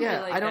it need. shouldn't be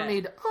like I don't that.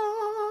 need.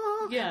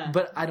 Yeah.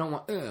 But I don't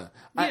want.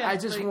 I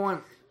just like,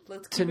 want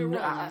let's keep it to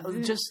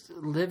rolling. just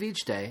live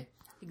each day,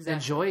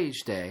 enjoy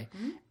each day,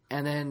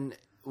 and then.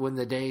 When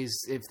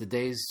if the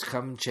days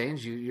come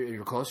change,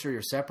 you're closer,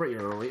 you're separate,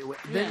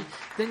 then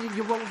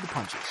you roll with the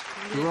punches.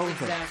 You roll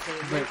with exactly.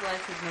 Live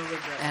life with no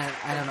regrets. And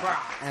I don't know.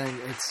 And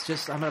it's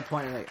just I'm at a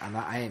point like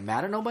I ain't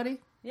mad at nobody.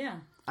 Yeah.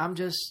 I'm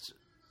just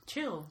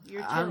chill.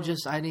 You're chill. I'm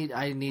just I need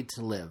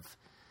to live.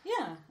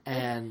 Yeah.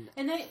 And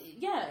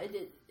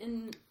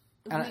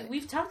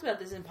we've talked about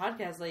this in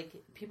podcasts. Like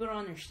people don't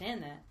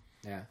understand that.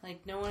 Yeah.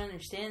 Like no one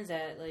understands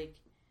that. Like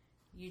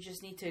you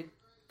just need to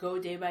go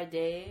day by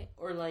day,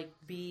 or like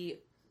be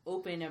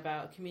open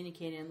about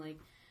communicating, like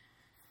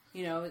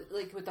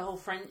like with the whole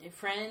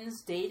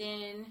friends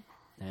dating,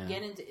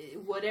 get into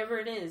whatever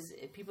it is.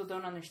 People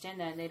don't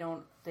understand that, and they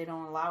don't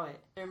allow it.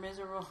 They're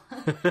miserable.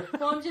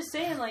 Well, I'm just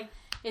saying, like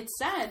it's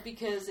sad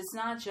because it's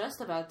not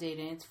just about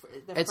dating.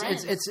 It's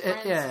friends.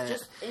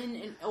 Just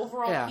in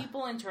overall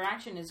people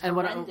interaction is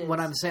horrendous. And what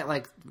I'm saying,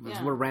 like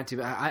we're ranting.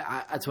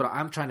 That's what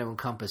I'm trying to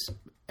encompass.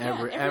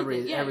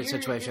 Every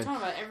situation. You're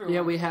talking about everyone.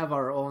 Yeah, we have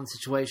our own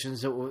situations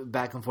that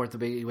back and forth.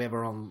 We have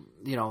our own,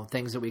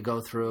 things that we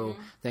go through,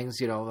 things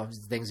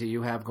that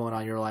you have going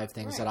on in your life,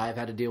 things that I've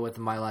had to deal with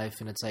in my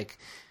life, and it's like,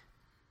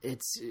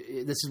 this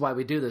is why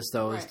we do this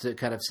though, is to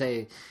kind of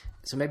say,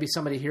 so maybe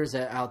somebody hears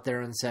that out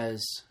there and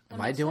says,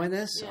 "Am I doing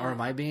this, or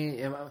am I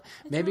being?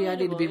 Maybe I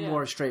need to be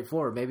more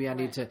straightforward. Maybe I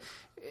need to."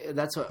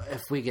 That's what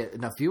if we get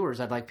enough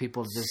viewers, I'd like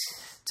people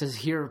to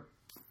hear.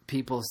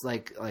 People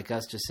like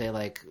us just say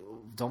like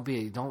don't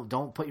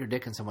put your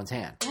dick in someone's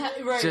hand.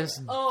 Right.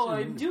 Just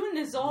I'm doing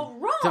this all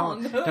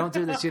wrong. Don't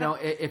do this.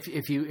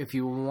 If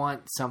you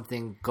want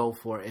something, go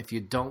for it. If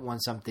you don't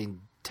want something,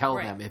 tell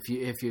them. If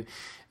you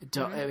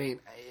don't, I mean,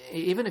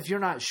 even if you're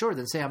not sure,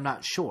 then say I'm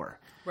not sure.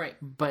 Right.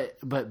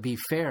 But be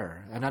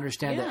fair and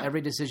understand that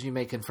every decision you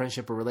make in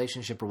friendship or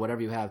relationship or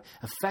whatever you have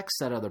affects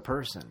that other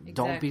person. Exactly.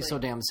 Don't be so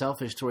damn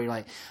selfish to where you're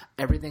like,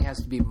 everything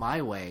has to be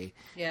my way.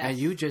 Yes. And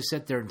you just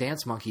sit there and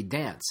dance monkey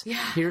dance.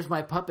 Yeah. Here's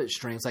my puppet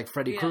strings like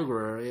Freddy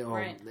Krueger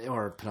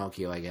or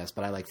Pinocchio, I guess,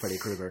 but I like Freddy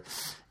Krueger.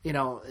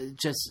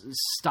 Just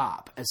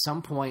stop. At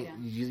some point,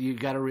 you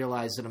got to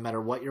realize that no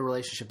matter what your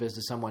relationship is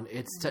to someone,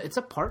 it's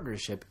a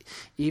partnership,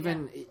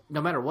 even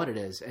no matter what it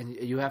is, and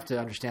you have to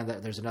understand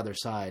that there's another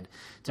side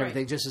to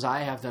everything. Just as I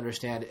have to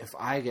understand if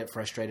I get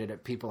frustrated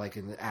at people like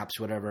in the apps,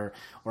 whatever,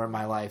 or in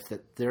my life,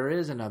 that there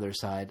is another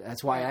side.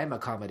 That's why I'm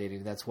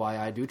accommodating. That's why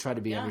I do try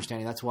to be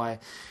understanding. That's why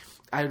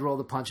I roll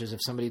the punches. If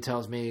somebody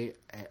tells me,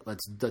 hey,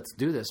 let's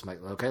do this, I'm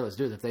like, okay, let's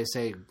do it. If they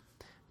say,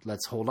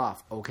 let's hold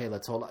off. Okay,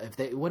 let's hold off. If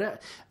they whatever,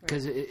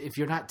 because if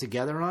you're not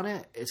together on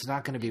it, it's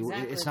not going to be.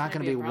 Exactly. It's not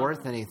going to be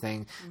worth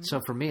anything. Mm-hmm.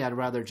 So for me, I'd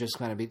rather just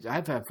kind of be. I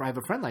have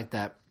a friend like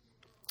that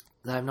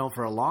I've known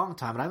for a long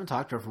time, and I haven't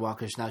talked to her for a while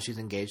because now she's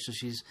engaged, so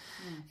she's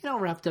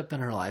wrapped up in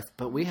her life.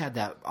 But we had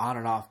that on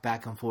and off,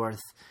 back and forth,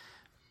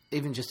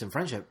 even just in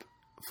friendship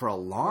for a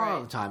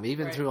long time,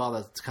 even through all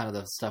the kind of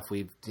the stuff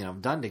we've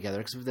done together.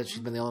 Because she's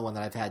been the only one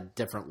that I've had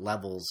different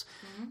levels.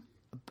 Mm-hmm.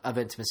 Of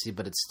intimacy,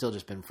 but it's still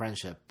just been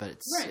friendship. But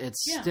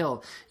it's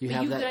still you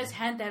guys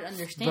had that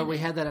understanding. But we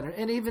had that,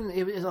 and even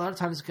a lot of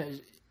times,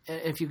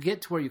 if you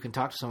get to where you can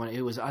talk to someone,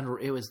 it was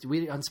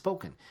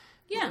unspoken.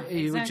 Yeah,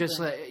 you would just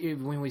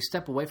when we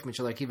step away from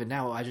each other. Like even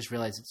now, I just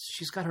realize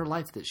she's got her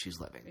life that she's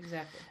living.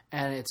 Exactly,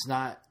 and it's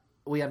not.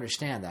 We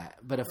understand that,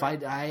 but if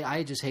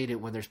I just hate it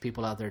when there's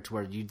people out there to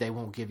where they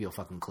won't give you a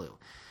fucking clue,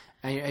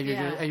 and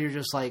you're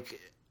just like.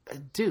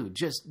 Dude,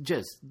 just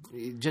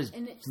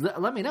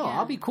let me know.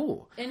 I'll be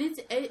cool. And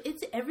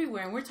it's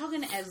everywhere. And we're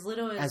talking as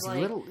little as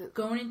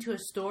going into a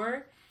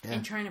store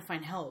and trying to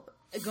find help.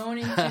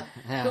 Going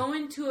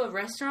to a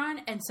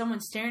restaurant and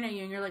someone's staring at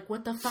you and you're like,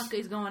 what the fuck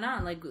is going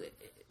on? Like,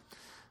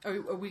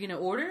 are we going to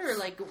order? Or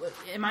like,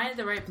 am I at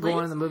the right place?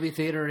 Going to the movie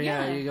theater,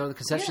 you go to the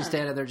concession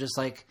stand and they're just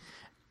like,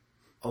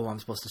 oh, I'm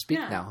supposed to speak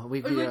now.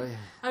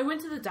 I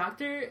went to the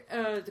doctor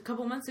a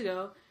couple months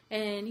ago.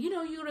 And, you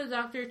go to the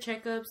doctor,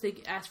 checkups, they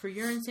ask for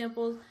urine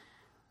samples.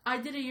 I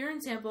did a urine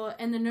sample,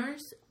 and the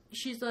nurse,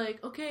 she's like,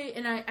 okay.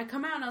 And I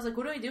come out, and I was like,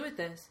 what do I do with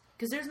this?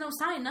 Because there's no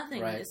sign,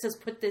 nothing. Right. It says,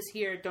 put this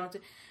here, don't do.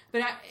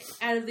 But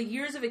out of the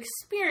years of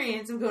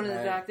experience of going to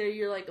the doctor,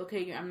 you're like,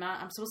 okay, I'm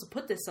supposed to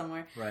put this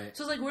somewhere. Right.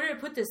 So I was like, where did I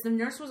put this? The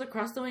nurse was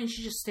across the way, and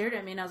she just stared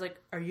at me, and I was like,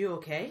 are you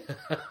okay?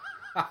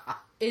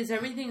 Is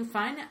everything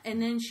fine?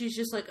 And then she's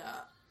just like,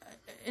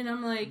 and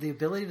I'm like. The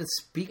ability to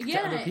speak to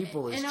other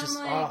people is just,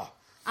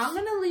 I'm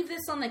going to leave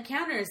this on the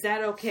counter. Is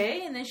that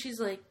okay? And then she's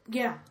like,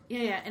 yeah.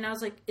 And I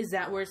was like, is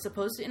that where it's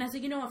supposed to? And I was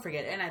like, you know what,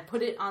 forget it. And I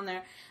put it on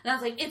there. And I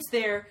was like, it's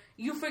there.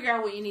 You figure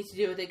out what you need to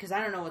do with it because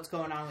I don't know what's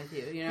going on with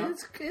you, you know?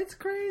 It's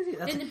crazy.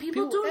 And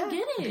people don't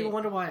get it. People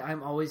wonder why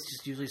I'm always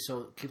just usually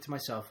so keep to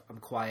myself. I'm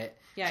quiet.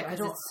 Yeah,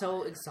 because it's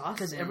so exhausting.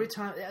 Because every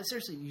time,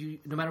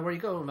 seriously, no matter where you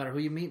go, no matter who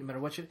you meet, no matter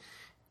what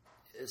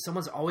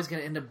someone's always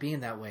going to end up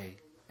being that way.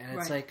 And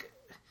it's like,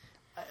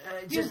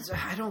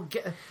 I don't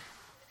get...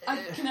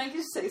 can I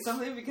just say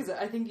something? Because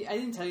I think I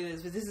didn't tell you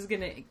this, but this is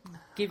going to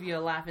give you a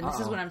laugh. And this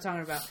is what I'm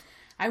talking about.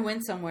 I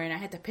went somewhere and I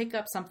had to pick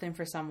up something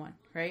for someone,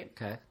 right?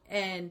 Okay.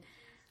 And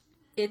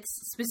it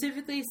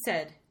specifically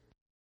said,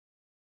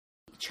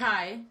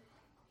 chai,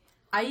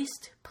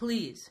 iced,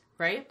 please,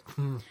 right?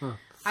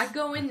 I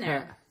go in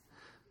there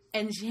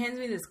and she hands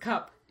me this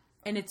cup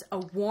and it's a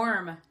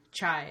warm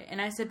chai.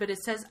 And I said, but it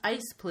says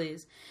ice,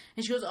 please.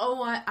 And she goes,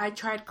 oh, I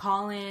tried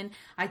calling.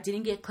 I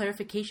didn't get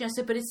clarification. I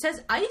said, but it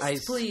says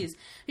ice, please.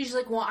 And she's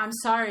like, well, I'm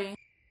sorry.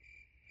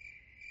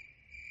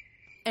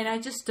 And I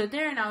just stood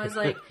there and I was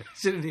like,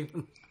 shouldn't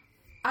even.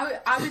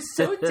 I was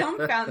so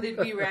dumbfounded,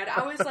 B-Rad.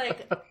 I was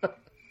like,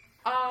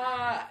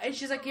 and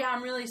she's like, yeah,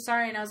 I'm really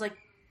sorry. And I was like,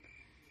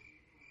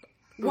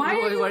 why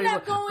are you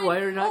not going? Why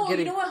are you not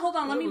getting? You know what? Hold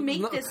on. Let me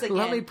make this again.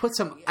 Let me put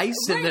some ice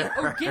in there.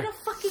 Or get a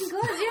fucking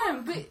glass.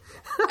 Yeah. But,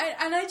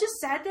 and I just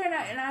sat there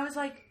and I was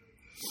like,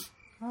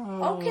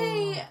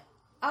 okay.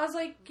 I was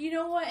like, you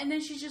know what? And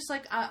then she's just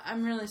like,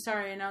 I'm really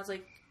sorry. And I was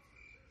like,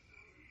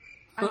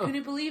 I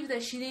couldn't believe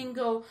that she didn't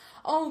go,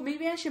 oh,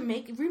 maybe I should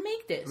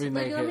remake this. Let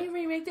me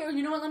remake it. Or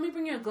you know what? Let me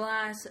bring you a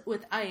glass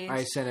with ice.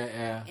 Ice in it,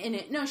 yeah. In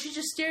it. No, she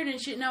just stared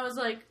and shit. And I was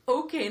like,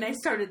 okay. And I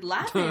started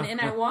laughing and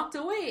I walked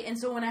away. And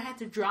so when I had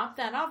to drop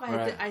that off,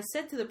 I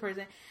said to the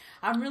person,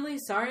 I'm really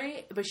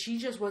sorry, but she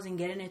just wasn't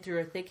getting it through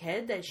her thick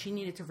head that she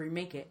needed to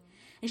remake it.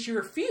 And she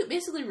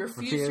basically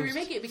refused to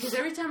remake it because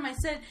every time I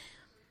said,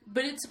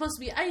 but it's supposed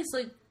to be ice,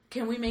 like,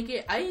 can we make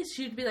it ice?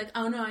 She'd be like,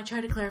 oh no, I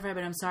tried to clarify,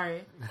 but I'm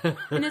sorry.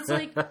 And it's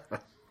like,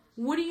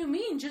 what do you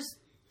mean? Just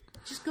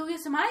go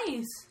get some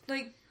ice.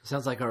 Like,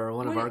 sounds like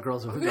one of our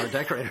girls who are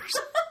decorators.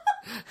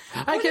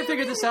 I can't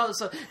figure this out.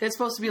 So it's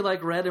supposed to be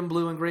like red and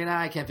blue and green.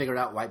 I can't figure it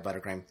out. White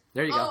buttercream.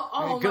 There you go.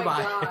 Oh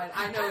goodbye. My God.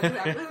 I know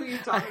exactly who you're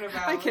talking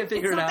about. I can't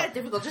figure it out. It's not that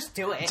difficult. Just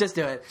do it. Just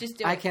do it.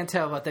 I can't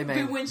tell what they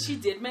made. But when she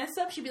did mess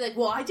up, she'd be like,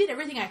 well, I did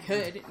everything I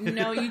could.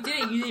 No, you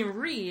didn't. You didn't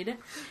read.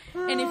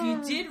 And if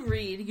you did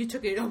read, you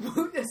took it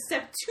a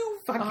step too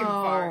fucking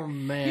far. Oh,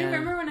 man. You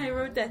remember when I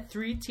wrote that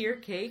 3-tier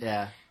cake?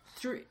 Yeah.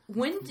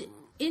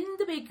 In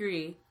the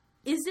bakery,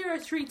 is there a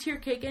 3-tier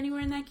cake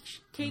anywhere in that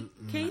cake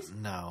case?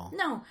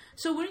 No.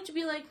 So wouldn't you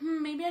be like,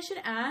 maybe I should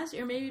ask,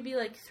 or maybe be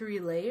like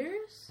 3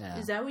 layers? Yeah.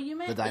 Is that what you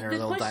meant? The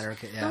little diner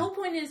cake. Yeah. The whole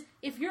point is,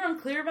 if you're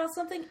unclear about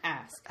something,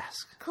 ask.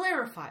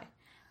 Clarify.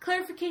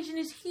 Clarification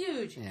is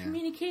huge. Yeah.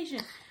 Communication.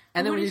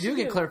 And then when you do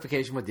get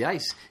clarification with the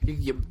ice,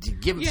 you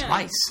give them some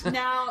ice.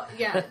 Now,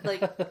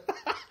 like,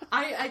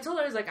 I told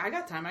her, I was like, I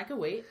got time, I could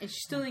wait, and she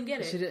still didn't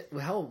get it.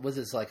 How was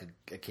this, like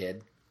a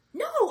kid?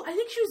 No, I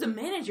think she was a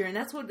manager, and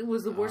that's what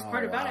was the worst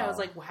part about it. I was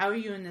like, well, how are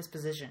you in this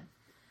position?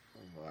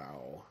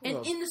 Wow. And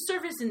in the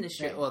service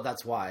industry. Yeah, well,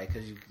 that's why,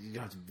 because you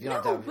don't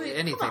have to have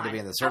anything to be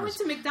in the service.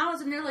 I went to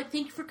McDonald's, and they're like,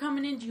 thank you for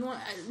coming in. Do you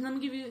want, let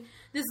me give you,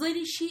 this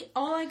lady,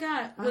 all I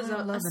got was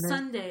a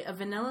sundae, a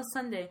vanilla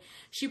sundae.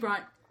 She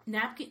brought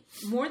napkin,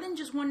 more than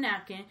just one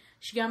napkin.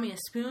 She got me a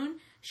spoon.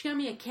 She got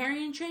me a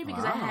carrying tray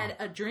because I had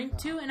a drink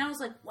too, and I was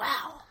like,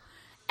 wow.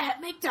 At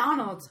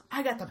McDonald's,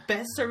 I got the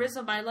best service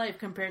of my life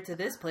compared to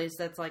this place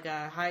that's like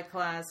a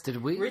high-class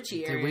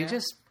Richie area. Did we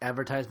just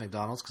advertise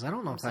McDonald's? Because I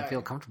don't know if I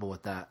feel comfortable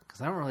with that.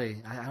 Because I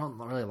don't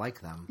really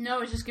like them. No, I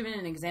was just giving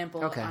an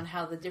example on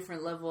how the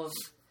different level of,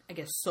 I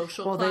guess,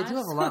 social class. Well, they do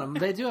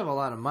have a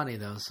lot of money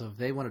though. So if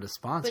they wanted to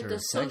sponsor a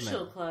segment,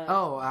 social class.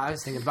 Oh, I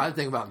was thinking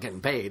about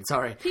getting paid.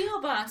 Sorry, P.O.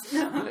 Box.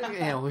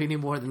 We need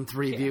more than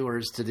 3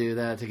 viewers to do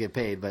that to get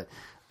paid. But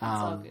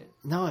all good.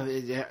 No,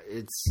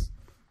 it's.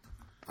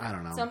 I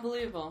don't know. It's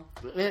unbelievable.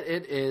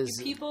 It is.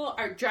 People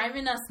are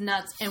driving us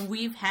nuts, and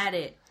we've had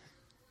it.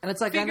 And it's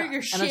like I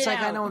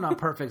know I'm not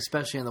perfect,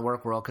 especially in the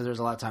work world, because there's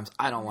a lot of times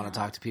I don't want to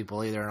talk to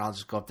people either, and I'll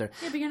just go up there.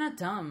 Yeah, but you're not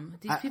dumb.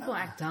 These people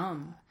act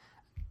dumb.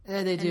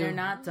 Yeah, they do. And they're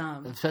not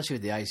dumb, especially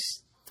with the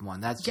ice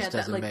one. That just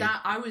doesn't make.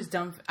 I was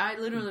dumb. I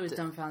literally was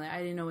dumbfounded. I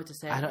didn't know what to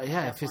say.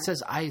 If it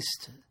says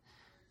iced,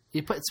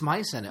 you put some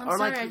ice in it. I'm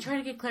sorry. I tried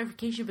to get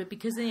clarification, but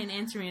because they didn't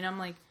answer me, and I'm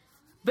like,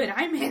 but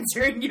I'm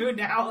answering you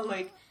now,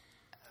 like.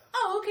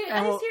 Oh, okay.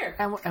 Ice here.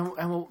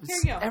 Here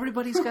you go.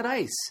 Everybody's got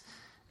ice.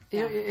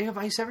 You have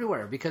ice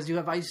everywhere because you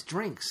have ice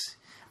drinks.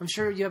 I'm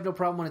sure you have no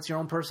problem when it's your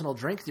own personal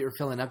drink that you're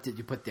filling up that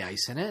you put the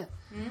ice in it.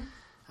 Mm-hmm.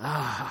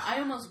 I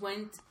almost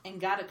went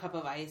and got a cup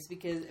of ice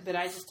but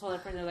I just told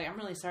that person, like, I'm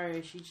really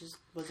sorry. She just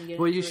wasn't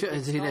getting. Well, you should.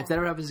 If that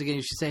ever happens again,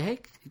 you should say, "Hey,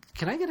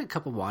 can I get a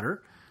cup of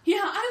water?"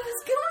 Yeah, I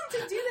was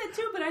going to do that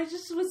too, but I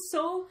just was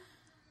so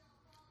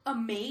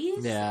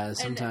amazed. Yeah,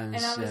 sometimes.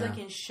 And I was like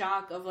in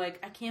shock of like,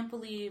 I can't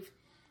believe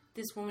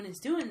this woman is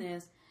doing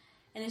this.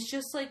 And it's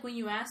just like when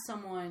you ask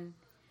someone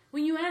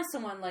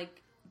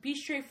like, be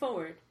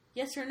straightforward,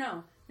 yes or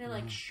no. They're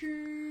like,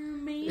 sure,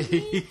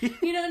 maybe.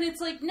 And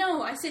it's like,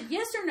 no. I said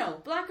yes or no,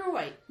 black or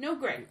white, no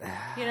gray.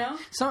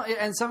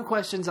 Some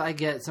questions I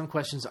get, some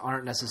questions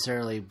aren't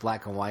necessarily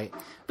black and white.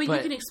 But you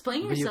can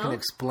explain yourself. But you can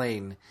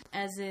explain.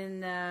 As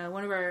in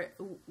one of our,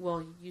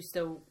 you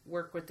still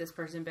work with this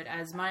person, but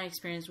as my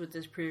experience with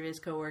this previous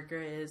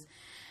coworker is,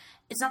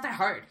 it's not that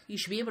hard. You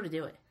should be able to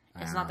do it.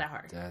 It's not that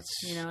hard.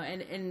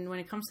 And when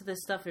it comes to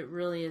this stuff, it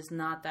really is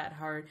not that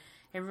hard.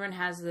 Everyone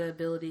has the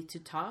ability to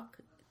talk,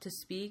 to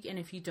speak, and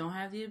if you don't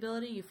have the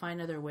ability, you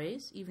find other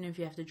ways, even if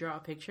you have to draw a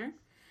picture.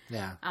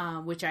 Yeah.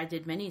 Which I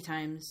did many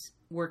times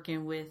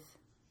working with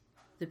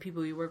the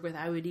people we work with.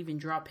 I would even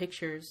draw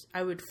pictures.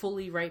 I would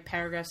fully write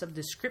paragraphs of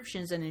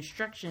descriptions and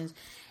instructions,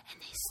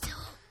 and they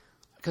still...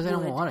 Because they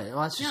don't want it.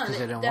 Well, that's just because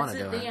they don't want to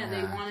do it. Yeah,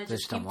 they want to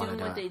just keep doing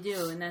what they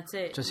do, and that's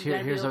it. Just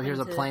here's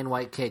a plain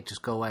white cake.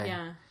 Just go away.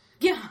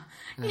 Yeah.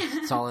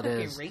 That's all it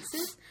is.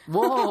 Racist?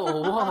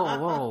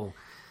 Whoa.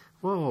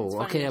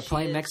 Okay, a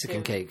plain is,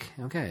 Mexican too. cake.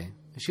 Okay.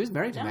 She was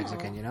married to a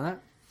Mexican, you know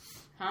that?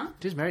 Huh?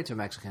 She was married to a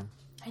Mexican.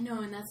 I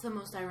know, and that's the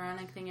most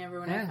ironic thing ever.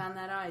 When I found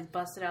that out, I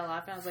busted out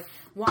laughing. I was like,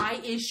 why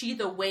is she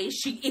the way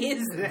she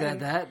is?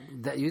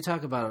 That you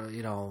talk about,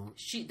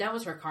 that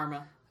was her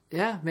karma.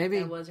 Yeah, maybe.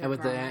 That was her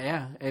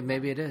karma.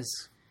 Maybe it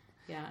is.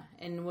 Yeah,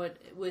 and what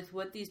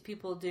these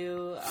people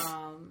do,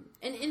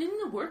 and in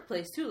the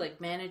workplace too, like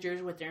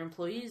managers with their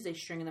employees, they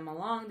string them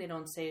along. They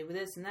don't say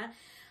this and that.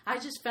 I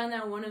just found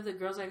out one of the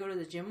girls I go to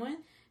the gym with,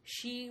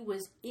 she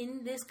was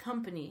in this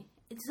company.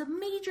 It's a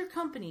major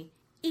company,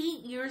 8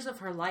 years of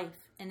her life,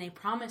 and they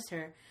promised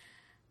her,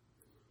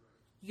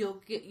 you're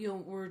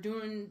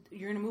going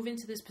to move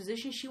into this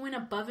position. She went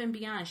above and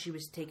beyond. She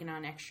was taking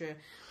on extra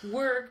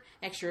work,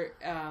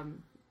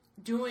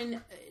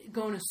 going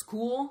to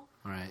school.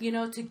 Right.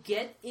 To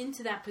get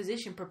into that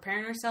position,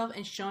 preparing herself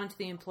and showing to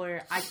the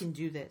employer, I can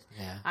do this.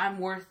 Yeah. I'm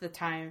worth the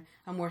time.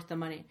 I'm worth the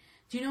money.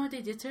 Do you know what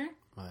they did to her?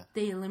 What?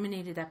 They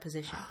eliminated that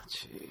position. Oh,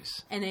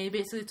 jeez. And they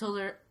basically told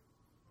her,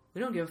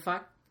 we don't give a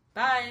fuck.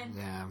 Bye.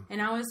 Yeah.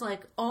 And I was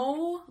like,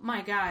 oh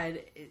my God.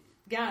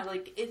 God,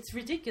 like, it's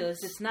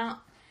ridiculous. It's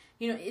not,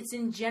 it's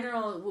in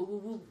general.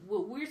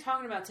 What we're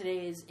talking about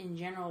today is in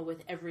general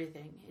with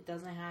everything. It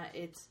doesn't have,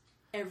 it's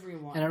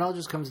everyone. And it all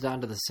just comes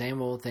down to the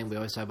same old thing we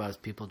always talk about is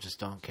people just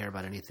don't care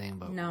about anything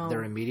but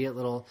their immediate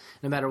little,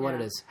 no matter what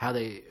it is, how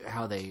they,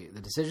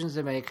 the decisions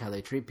they make, how they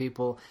treat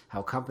people,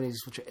 how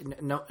companies,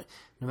 no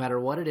matter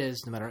what it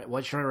is, no matter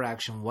what your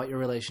interaction, what your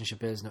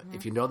relationship is,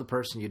 if you know the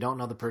person, you don't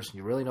know the person,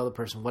 you really know the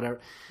person, whatever,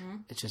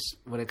 it's just,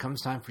 when it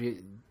comes time for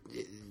you,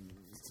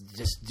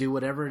 just do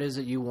whatever it is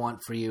that you want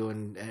for you,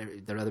 and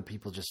there are other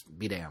people. Just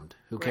be damned.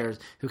 Who cares?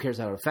 Who cares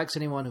how it affects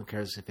anyone? Who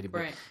cares if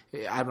anybody?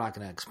 Right. I'm not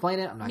going to explain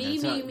it. I'm not going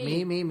to tell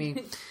me.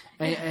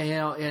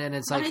 And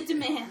it's like my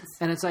demands.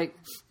 And it's like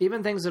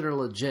even things that are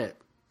legit,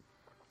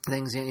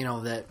 things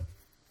that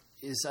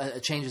is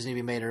changes need to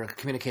be made, or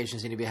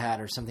communications need to be had,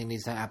 or something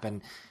needs to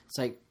happen. It's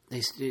like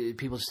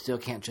people still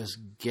can't just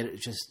get it.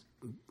 Just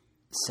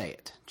say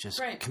it.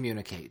 Just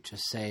communicate.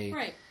 Just say.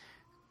 Right.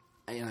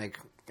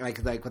 Like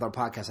with our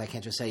podcast, I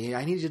can't just say,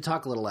 I need you to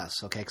talk a little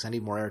less, okay, because I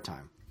need more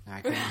airtime.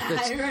 I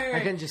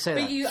can't just say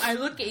that. But I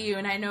look at you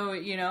and I know,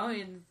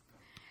 and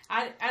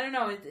I don't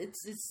know, it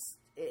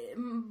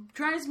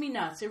drives me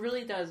nuts. It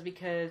really does,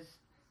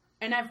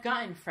 and I've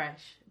gotten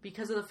fresh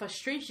because of the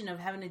frustration of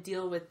having to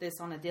deal with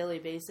this on a daily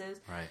basis.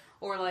 Right.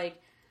 Or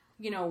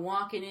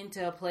walking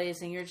into a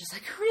place and you're just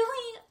like,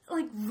 really?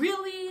 Like,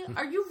 really?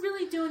 Are you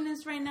really doing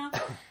this right now?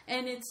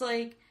 And it's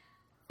like,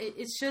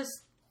 it's just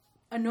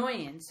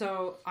annoying.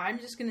 So I'm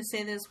just gonna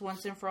say this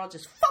once and for all: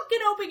 just fucking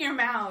open your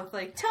mouth.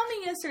 Like, tell me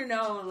yes or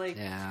no. Like,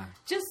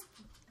 just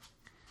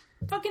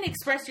fucking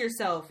express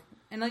yourself.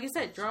 And like I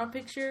said, draw a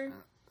picture,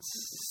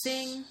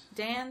 sing,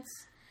 dance,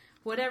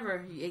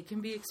 whatever. It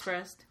can be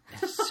expressed.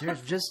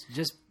 Seriously,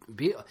 just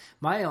be.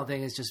 My own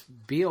thing is just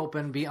be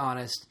open, be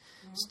honest.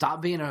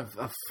 Stop being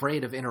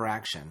afraid of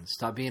interaction.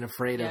 Stop being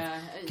afraid of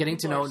getting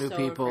to know new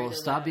people.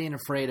 Stop being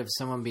afraid of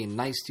someone being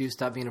nice to you.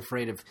 Stop being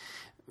afraid of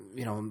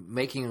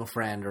making a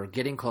friend or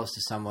getting close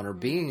to someone or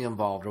being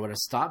involved or whatever.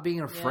 Stop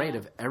being afraid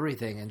of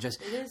everything and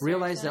just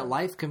realize that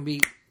life can be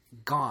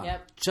gone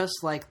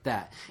just like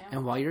that. Yep.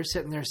 And while you're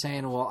sitting there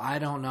saying, well, I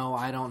don't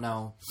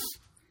know,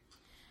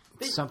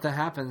 but something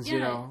happens,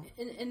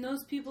 And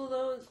those people,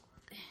 though,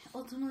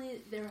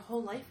 ultimately their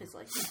whole life is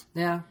like that.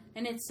 Yeah.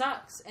 And it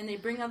sucks. And they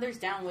bring others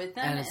down with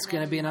them. And it's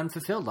going to be an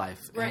unfulfilled life.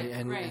 Right,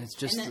 and it's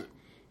just... And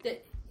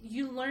that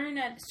you learn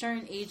at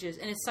certain ages,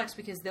 and it sucks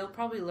because they'll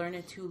probably learn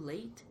it too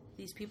late.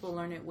 These people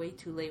learn it way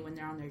too late when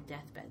they're on their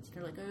deathbeds.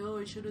 They're like, oh,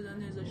 I should have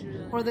done this, I should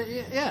have done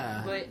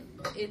that. But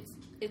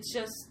it's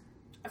just,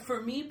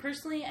 for me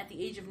personally, at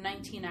the age of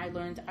 19, I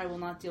learned I will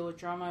not deal with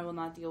drama, I will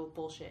not deal with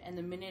bullshit. And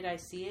the minute I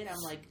see it,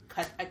 I'm like,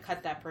 I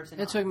cut that person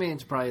off. It took me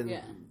into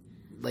probably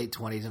late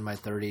 20s and my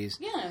 30s.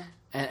 Yeah.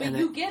 But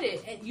you get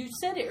it. And you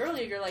said it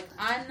earlier. You're like,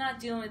 I'm not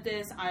dealing with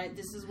this.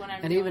 This is what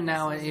I'm doing. And even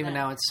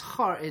now, it's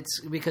hard. It's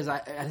because I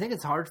think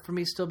it's hard for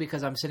me still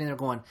because I'm sitting there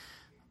going,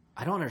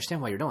 I don't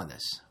understand why you're doing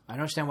this. I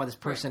don't understand why this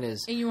person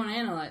is. And you want to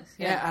analyze.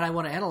 Yeah, and I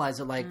want to analyze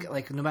it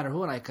like no matter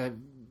who. Like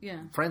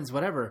friends,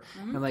 whatever.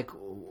 And I'm like,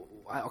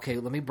 okay,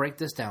 let me break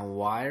this down.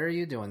 Why are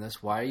you doing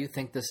this? Why do you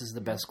think this is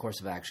the best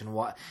course of action?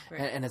 Why?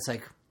 Right. And it's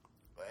like,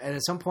 and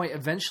at some point,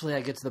 eventually,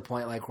 I get to the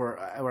point like where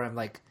I'm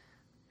like,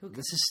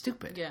 this is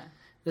stupid. Yeah.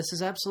 This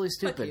is absolutely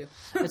stupid. you.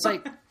 It's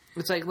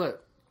like,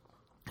 look,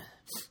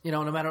 you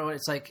know, no matter what,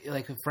 it's like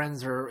with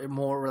friends or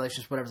more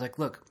relationships, whatever. It's like,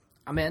 look,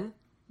 I'm in,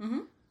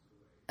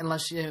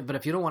 but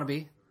if you don't want to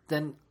be,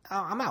 then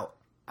I'm out.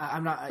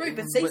 I'm not. Right,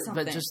 but say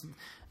something. But just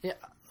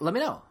let me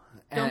know.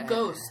 Don't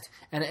ghost.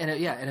 And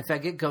if I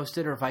get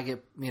ghosted or if I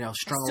get strung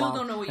still along,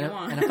 don't know what you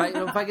want.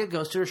 And if I get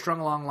ghosted or strung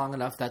along long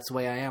enough, that's the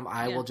way I am.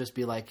 I will just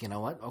be like, you know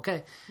what?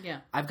 Okay,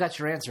 I've got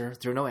your answer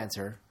through no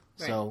answer.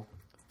 Right. So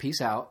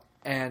peace out.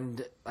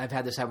 And I've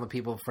had this happen with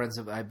people, friends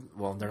of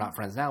they're not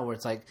friends now, where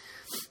it's like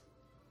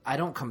I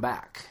don't come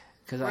back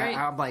because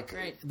I'm like,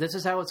 this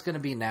is how it's going to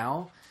be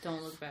now.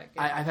 Don't look back.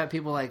 I've had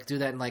people like do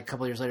that, and like a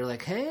couple years later,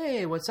 like,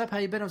 hey, what's up? How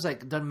you been? I was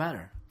like, doesn't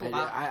matter.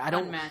 I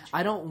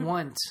don't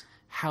want.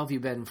 How have you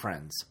been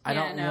friends? I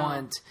don't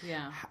want.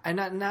 Yeah. I'm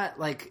not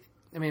like.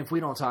 I mean, if we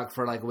don't talk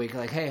for like a week,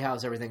 like, hey,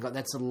 how's everything going?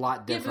 That's a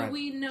lot different. Yeah, but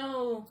we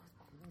know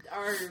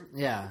our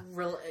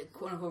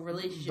quote unquote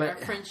relationship, our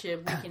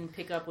friendship. We can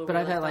pick up. But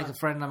I've had like a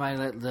friend of mine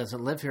that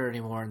doesn't live here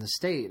anymore in the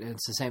state, and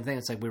it's the same thing.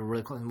 It's like we were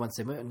really close, and once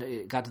they moved, and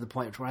it got to the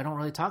point where I don't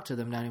really talk to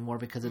them now anymore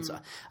because it's.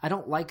 I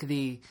don't like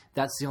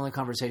that's the only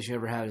conversation you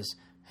ever had is,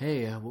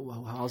 hey,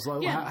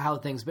 how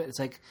things been? It's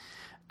like,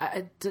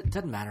 it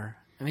doesn't matter.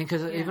 I mean,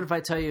 because even if I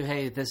tell you,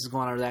 hey, this is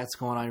going on or that's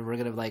going on, we're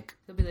going to like...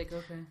 They'll be like,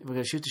 okay. We're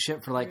going to shoot the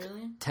shit for like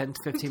 10 to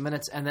 15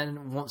 minutes and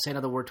then won't say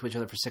another word to each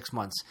other for 6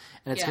 months.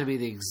 And it's going to be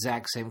the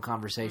exact same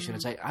conversation.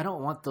 It's like, I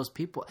don't want those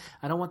people.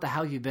 I don't want the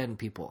how you been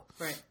people.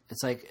 Right.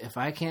 It's like,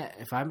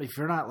 if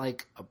you're not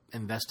like an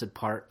invested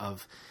part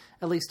of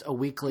at least a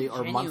weekly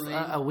or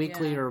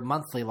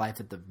monthly life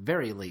at the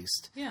very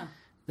least,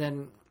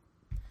 then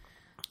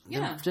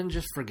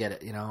just forget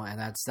it, and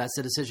that's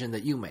the decision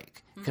that you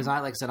make. Because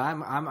like I said,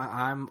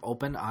 I'm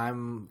open,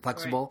 I'm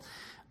flexible.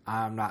 Right.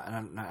 I'm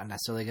not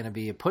necessarily going to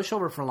be a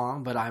pushover for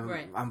long, but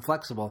I'm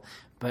flexible.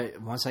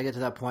 But once I get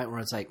to that point where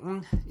it's like,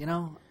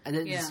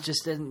 it's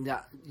just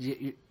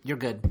you're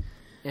good.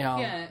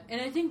 Yeah,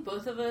 and I think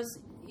both of us,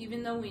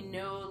 even though we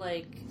know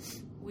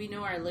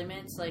our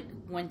limits, like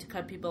when to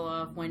cut people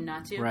off, when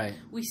not to. Right.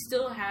 We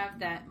still have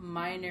that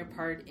minor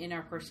part in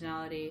our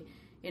personality,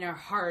 in our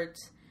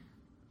hearts,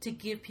 to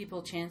give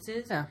people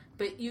chances,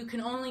 but you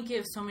can only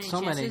give so many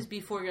chances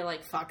before you're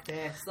like, fuck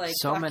this, like,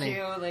 fuck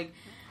you, like,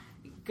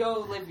 go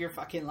live your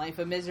fucking life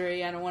of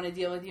misery, I don't want to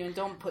deal with you, and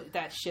don't put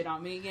that shit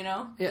on me,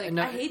 Yeah,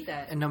 I hate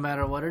that. And no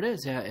matter what it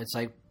is, it's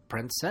like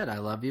Prince said, I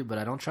love you, but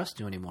I don't trust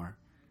you anymore.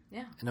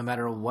 Yeah. And no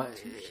matter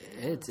what,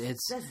 it's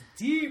that's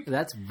deep.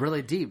 That's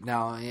really deep.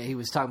 Now, he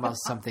was talking about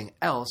something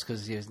else,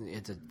 because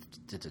it's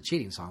a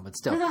cheating song, but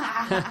still.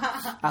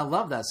 I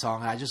love that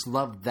song, I just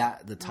love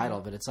the title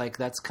of it. It's like,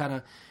 that's kind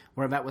of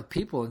where I'm at with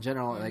people in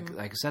general. Like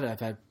I said, I've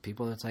had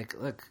people that's like,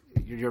 look,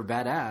 you're a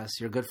badass,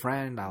 you're a good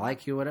friend, I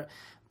like you, whatever.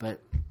 But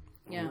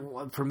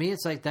for me,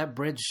 it's like that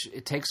bridge,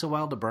 it takes a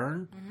while to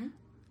burn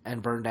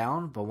and burn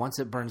down. But once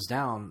it burns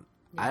down,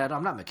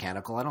 I'm not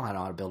mechanical. I don't know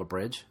how to build a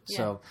bridge.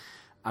 So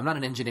I'm not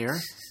an engineer.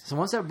 So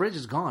once that bridge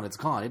is gone, it's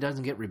gone. It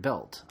doesn't get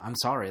rebuilt. I'm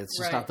sorry. It's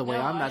just not the way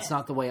that's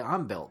not the way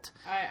I'm built.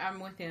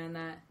 I'm with you on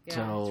that.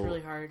 Yeah, it's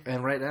really hard.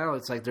 And right now,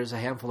 it's like there's a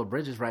handful of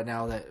bridges right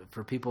now that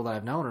for people that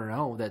I've known or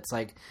know, that's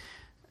like,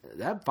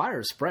 that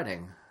fire is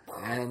spreading,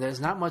 and there's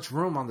not much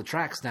room on the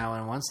tracks now.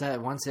 And once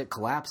it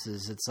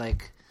collapses, it's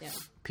like,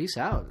 peace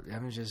out. I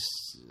mean,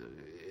 just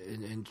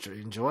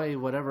enjoy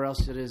whatever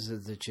else it is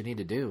that you need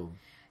to do.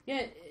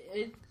 Yeah,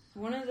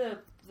 one of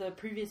the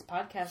previous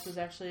podcasts was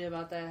actually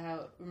about that.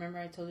 How, remember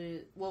I told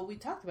you? Well, we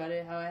talked about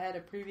it. How I had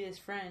a previous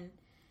friend,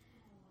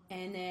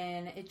 and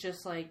then it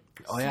just like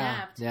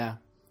snapped. Yeah.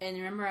 And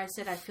remember, I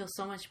said I feel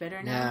so much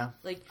better now. Yeah,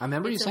 like I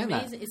remember you saying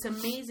that. It's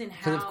amazing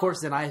how. Because of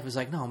course, then I was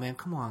like, "No, man,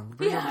 come on."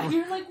 You're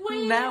like,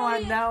 "Wait, now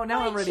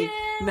I'm ready.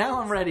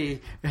 Now I'm ready."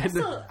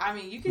 I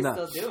mean, you can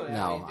still do it.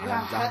 No,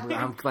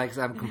 I'm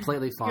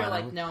completely fine. You're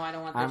like, "No, I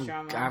don't want this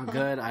drama." I'm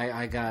good.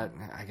 I got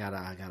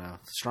a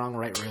strong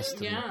right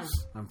wrist. Yeah,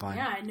 I'm fine.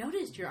 Yeah, I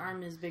noticed your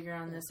arm is bigger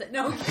on this.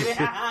 No I'm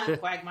kidding,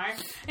 Quagmire.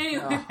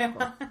 Anyway,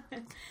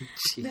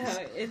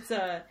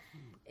 no,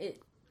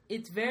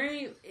 it's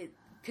very.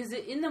 Because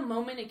in the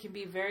moment it can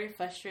be very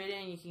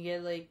frustrating. You can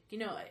get like,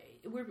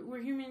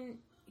 we're human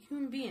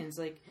beings.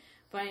 Like,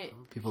 by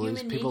people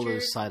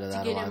lose sight of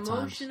that a lot of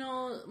times. To get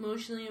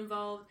emotionally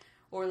involved,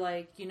 or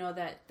like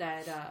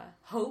that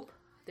hope.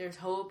 There's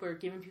hope, or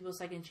giving people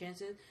second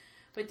chances.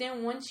 But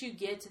then once you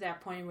get to that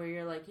point where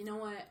you're like, you know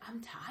what,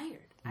 I'm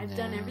tired. I've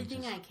done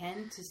everything I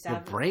can to solve.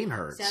 Your brain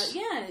hurts.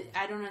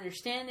 I don't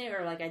understand it,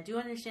 or like I do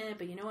understand it,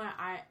 but you know what,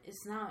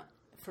 it's not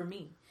for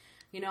me.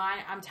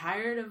 I'm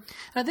tired of. And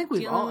I think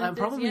we've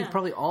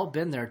probably all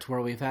been there to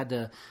where we've had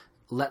to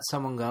let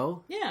someone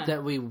go Yeah.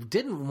 that we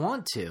didn't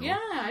want to. Yeah,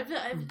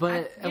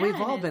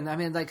 We've all been. I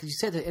mean, like you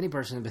said to any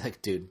person, it'd be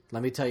like, "Dude,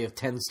 let me tell you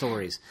 10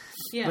 stories."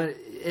 Yeah.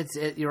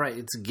 But you're right.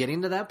 It's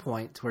getting to that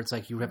point where it's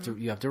like you have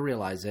to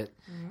realize it,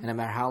 and no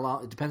matter how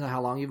long, it depends on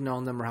how long you've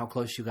known them or how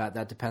close you got.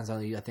 That depends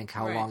on I think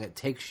how long it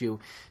takes you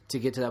to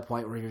get to that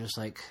point where you're just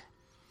like.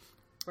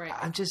 Right.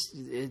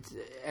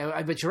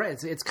 But you're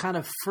right. It's kind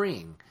of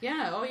freeing.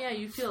 Yeah. Oh, yeah.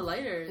 You feel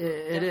lighter.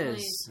 It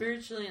is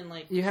spiritually and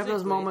like you have those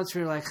physically. moments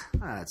where you're like,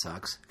 that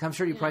sucks. I'm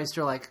sure you probably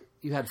still like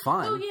you had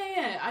fun. Oh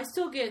yeah. I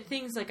still get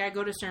things like I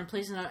go to certain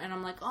places and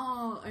I'm like,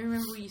 oh, I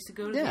remember we used to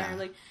go to there.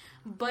 Like,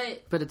 but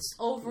it's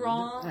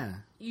overall,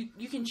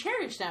 you can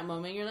cherish that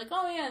moment. You're like,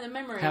 oh yeah, the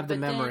memory. Have the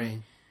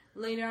memory.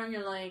 Then later on,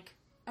 you're like,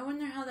 I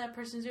wonder how that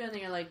person's doing. And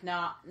then you're like,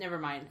 nah, never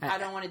mind. I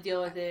don't want to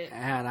deal with it.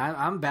 And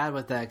I'm bad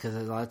with that because a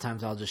lot of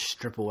times I'll just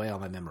strip away all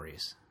my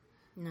memories.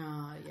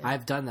 No, yeah.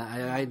 I've done that.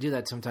 I do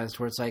that sometimes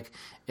where it's like,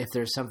 if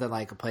there's something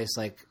like a place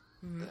like,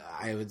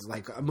 I would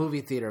like a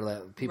movie theater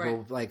that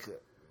people like,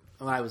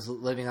 when I was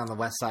living on the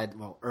west side,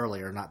 well,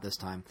 earlier, not this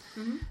time.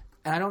 Mm-hmm.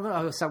 And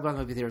I would stop going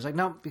to movie theaters. Like,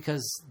 no,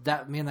 because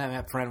me and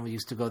that friend, we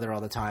used to go there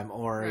all the time.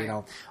 Or,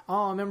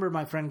 I remember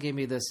my friend gave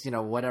me this,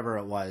 whatever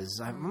it was.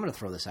 I'm going to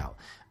throw this out.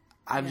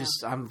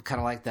 I'm kind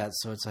of like that.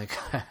 So it's like,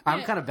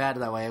 I'm kind of bad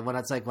that way. When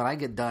it's like, when I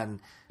get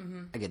done,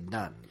 I get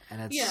done.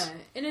 And it's. Yeah.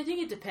 And I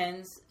think it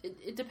depends.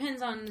 It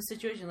depends on the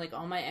situation. Like,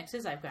 all my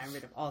exes, I've gotten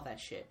rid of all that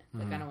shit.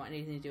 Like, I don't want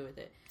anything to do with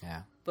it.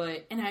 Yeah.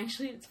 And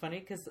actually, it's funny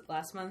because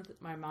last month,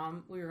 my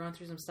mom, we were going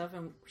through some stuff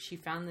and she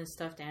found this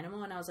stuffed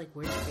animal. And I was like,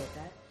 where'd you get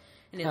that?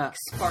 And it like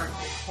sparked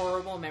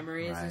horrible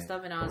memories and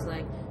stuff. And I was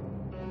like,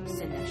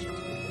 send that shit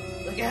to me.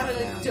 Like, I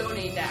have to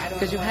donate that. I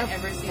don't want to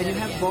ever see that again. And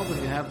you have both of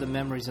them. You have the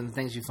memories and the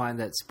things you find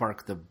that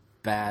spark the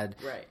bad.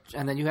 Right.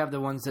 And then you have the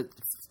ones that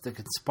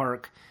can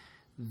spark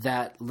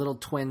that little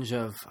twinge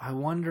of, I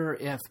wonder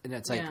if, and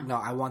it's like, no,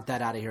 I want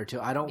that out of here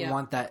too. I don't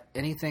want that,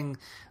 anything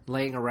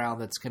laying around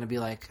that's going to be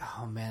like,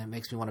 oh man, it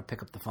makes me want to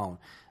pick up the phone.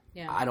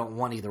 Yeah. I don't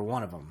want either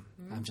one of them.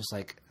 Mm-hmm. I'm just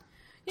like...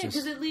 Yeah,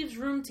 because it leaves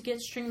room to get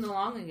stringed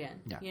along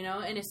again. Yeah.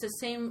 And it's the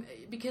same,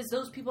 because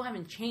those people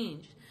haven't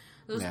changed.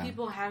 Those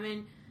people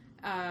haven't...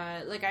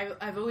 like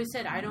I've always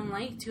said, I don't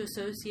like to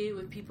associate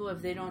with people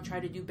if they don't try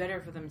to do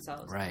better for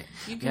themselves. Right.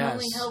 You can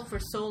only help for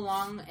so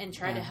long and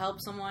try to help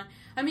someone.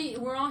 I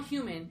mean, we're all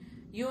human.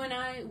 You and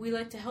I, we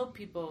like to help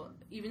people,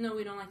 even though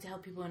we don't like to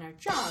help people in our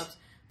jobs.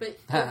 But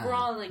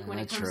overall, like when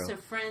it comes to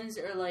friends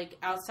or like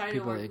outside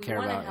of work, we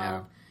want to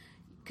help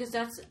because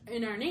that's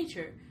in our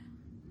nature.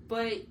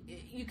 But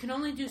you can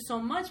only do so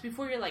much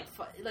before you're like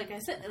I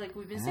said, like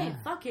we've been saying,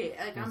 fuck it.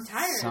 Like, I'm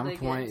tired. At some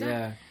point,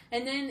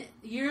 And then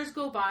years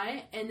go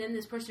by, and then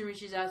this person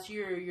reaches out to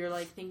you, or you're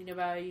like thinking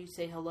about it, you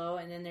say hello,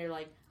 and then they're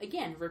like,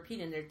 again,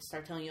 repeating, they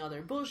start telling you all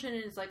their bullshit,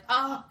 and it's like,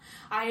 oh,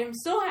 I am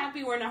so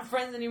happy we're not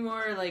friends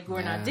anymore, or like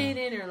we're not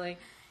dating, or like,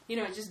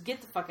 just get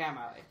the fuck out of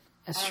my life.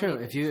 It's true.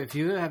 If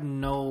you have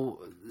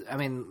I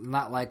mean,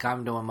 not like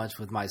I'm doing much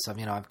with myself.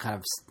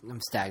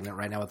 I'm stagnant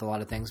right now with a lot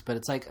of things. But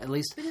it's like at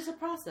least. But it's a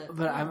process.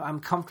 But I'm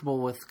comfortable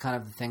with kind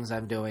of the things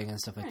I'm doing and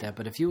stuff like that.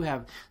 But if you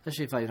have,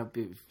 especially if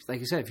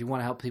like you said, if you want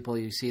to help people,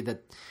 you see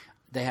that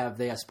they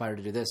aspire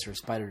to do this or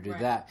aspire to do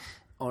that.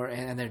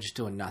 And they're just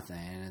doing nothing,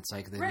 and it's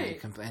like,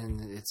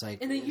 and it's like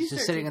it's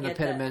just sitting in the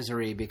pit of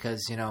misery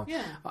because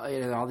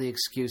all the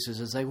excuses.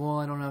 It's like, well,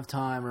 I don't have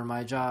time, or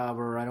my job,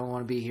 or I don't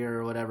want to be here,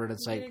 or whatever. And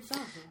it's like,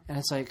 and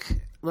it's like,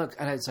 look,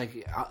 and it's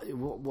like,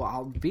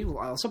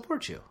 I'll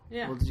support you.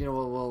 Yeah.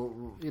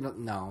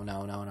 No,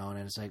 and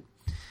it's like,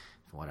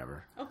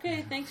 whatever.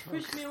 Okay, thanks for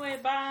pushing me away.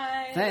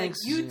 Bye. Thanks.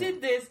 Like, you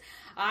did this.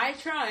 I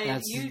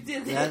tried. You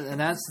did this. And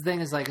that's the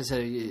thing is, like I said,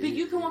 but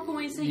you can walk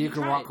away and say you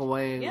can walk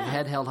away,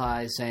 head held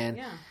high,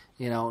 saying,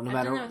 no matter.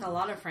 I've done that with a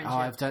lot of friendships. Oh,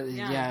 I've done,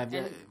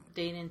 and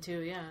dating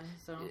too,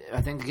 So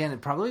I think again,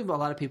 probably a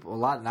lot of people,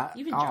 not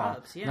even all,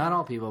 jobs, not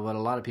all people, but a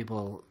lot of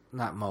people,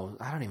 not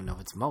most. I don't even know if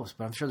it's most,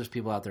 but I'm sure there's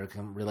people out there who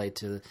can relate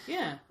to.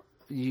 Yeah.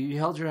 You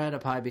held your head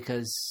up high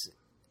because.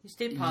 You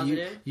stayed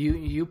positive.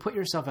 You put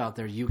yourself out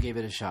there. You gave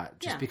it a shot.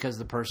 Just because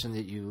the person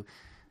that you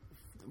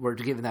were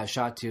giving that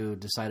shot to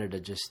decided to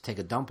just take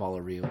a dump all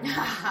over you.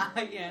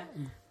 Yeah.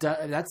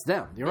 That's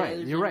them. You're right.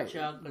 You're right.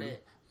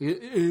 Chocolate.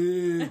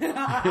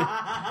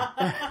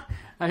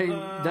 I mean,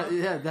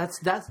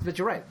 that's. But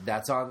you're right.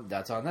 That's on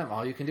them.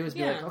 All you can do is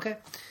be like, okay,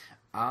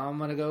 I'm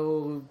gonna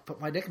go put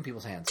my dick in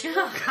people's hands.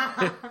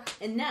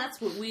 And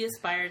that's what we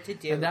aspire to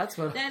do. And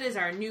that is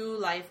our new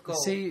life goal.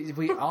 See,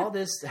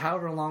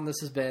 however long this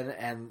has been,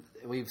 and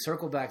we've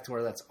circled back to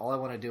where that's all I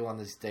want to do on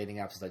these dating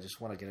apps is I just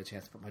want to get a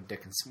chance to put my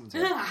dick in someone's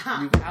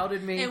hand. You've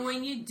outed me. And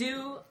when you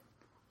do,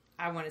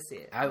 I want to see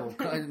it. I will.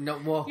 No,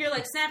 well, you're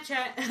like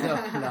Snapchat.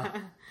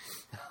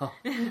 No.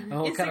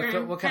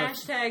 Instagram, what kind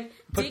hashtag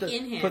dick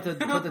in hand. Put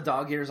the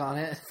dog ears on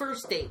it.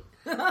 First date.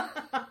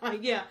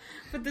 Yeah,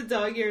 put the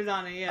dog ears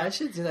on it. Yeah, I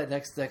should do that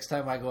next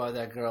time I go out with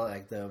that girl,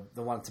 like the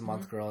once a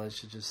month girl. I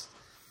should just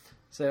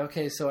say,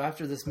 okay, so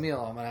after this meal,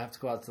 I'm gonna have to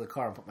go out to the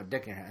car and put my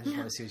dick in her hand. I just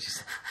want to see what she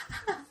says.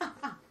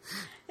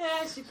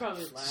 Yeah, she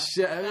probably laughed.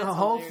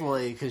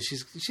 Hopefully, because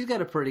she's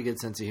got a pretty good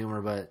sense of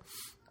humor, but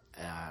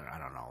I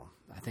don't know.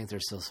 I think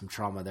there's still some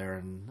trauma there,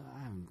 and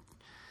I'm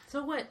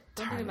So what?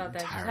 Don't think about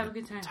that. Just have a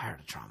good time. Tired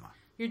of trauma.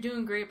 You're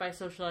doing great by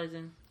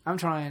socializing. I'm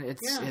trying. It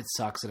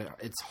sucks. And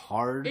it's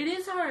hard. It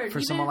is hard. For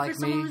Even someone like for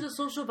someone me. who's a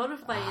social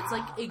butterfly, it's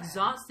like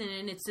exhausting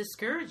and it's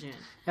discouraging.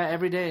 Yeah,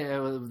 every day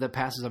that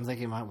passes, I'm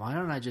thinking, why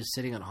aren't I just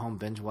sitting at home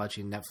binge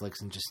watching Netflix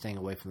and just staying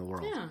away from the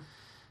world? Yeah.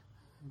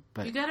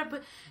 But you gotta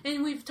put,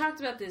 and we've talked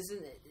about this.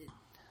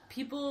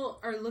 People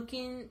are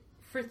looking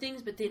for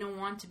things, but they don't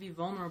want to be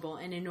vulnerable.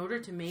 And in order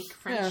to make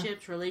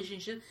friendships,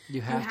 relationships,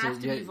 you have to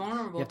be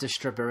vulnerable. You have to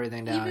strip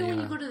everything down. Even when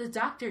you go to the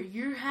doctor,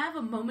 you have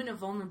a moment of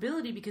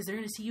vulnerability because they're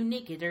going to see you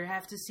naked. They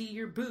have to see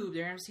your boob.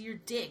 They're going to see your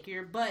dick,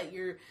 your butt,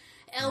 your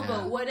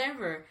elbow,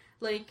 whatever.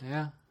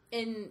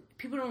 And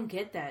people don't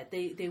get that.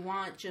 They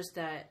want just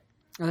that.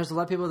 And there's a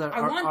lot of people that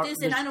I want this,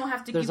 and I don't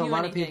have to give you anything. There's a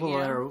lot of people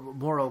that are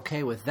more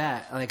okay with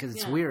that. Like,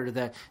 it's weird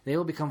that they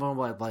will become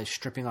vulnerable by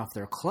stripping off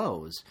their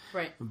clothes,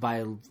 right?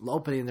 By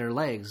opening their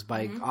legs,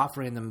 by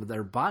offering them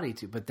their body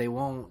to, but they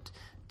won't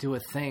do a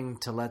thing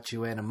to let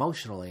you in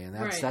emotionally, and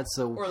that's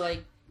the or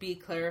like be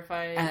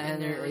clarified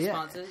in their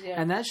responses.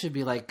 Yeah. And that should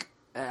be like.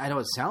 I know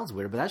it sounds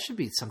weird, but that should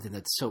be something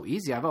that's so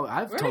easy.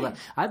 I've told that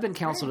I've been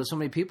counseled to so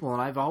many people,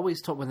 and I've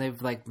always told when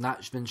they've like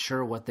not been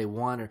sure what they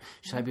want or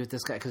should I be with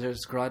this guy, because there's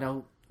this girl I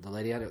know. The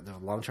lady, the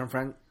long-term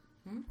friend,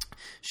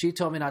 she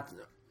told me a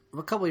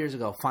couple of years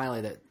ago,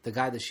 finally, that the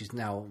guy that she's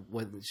now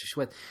with,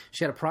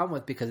 she had a problem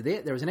with because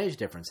there was an age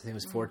difference. I think it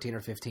was 14 or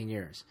 15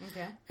 years.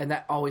 Okay. And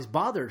that always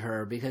bothered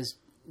her because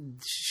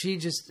she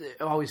just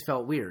always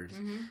felt weird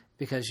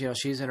because,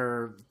 she's in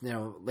her,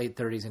 late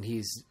 30s and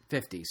he's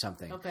 50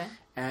 something. Okay.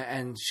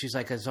 And she's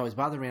like, it's always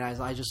bothered me.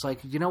 And I just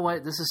like, you know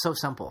what? This is so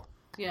simple.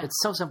 Yeah.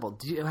 It's so simple.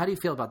 How do you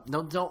feel about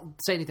don't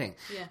say anything.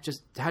 Yeah.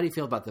 Just how do you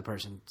feel about the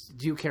person?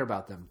 Do you care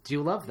about them? Do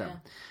you love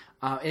them?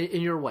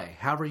 In your way,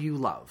 however you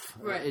love.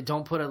 Right.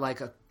 Don't put it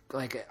like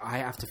I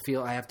have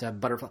to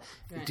have butterfly.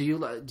 Right. Do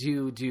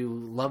you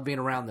love being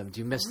around them? Do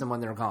you miss them when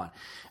they're gone?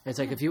 It's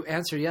like if you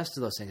answer yes to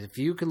those things, if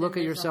you can look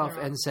at yourself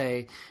and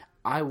say,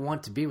 I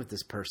want to be with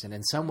this person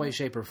in some way,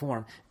 shape, or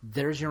form.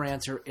 There's your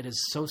answer. It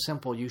is so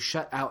simple. You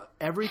shut out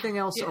everything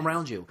else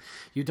around you.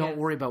 You don't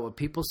worry about what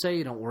people say.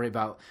 You don't worry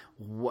about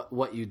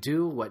what you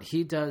do, what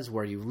he does,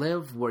 where you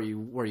live, where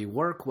you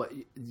work.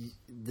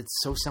 It's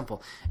so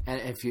simple.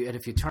 And if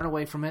you turn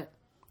away from it,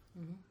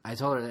 I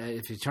told her that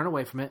if you turn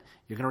away from it,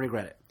 you're going to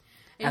regret it.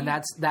 And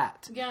that's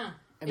that. Yeah.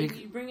 I mean,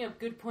 you bring up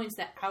good points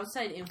that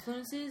outside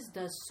influences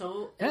does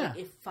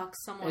it fucks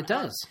someone up. It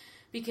does.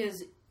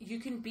 Because you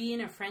can be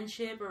in a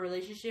friendship or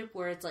relationship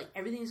where it's like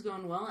everything's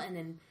going well and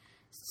then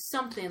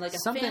something like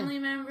a family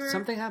member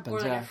something happens,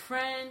 or like a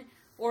friend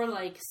or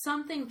like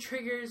something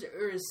triggers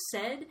or is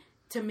said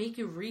to make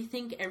you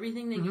rethink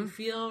everything that you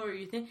feel or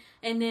you think,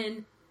 and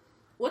then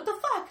what the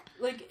fuck?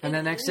 Like, and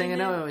the next thing you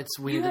know, it's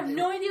you have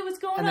no idea what's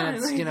going on. And then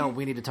it's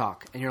we need to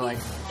talk, and you're like,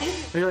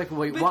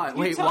 wait, what?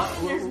 Wait,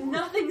 what? There's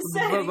nothing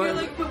said. And you're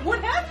like, but what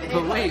happened?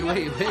 But wait.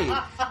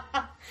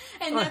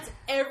 And that's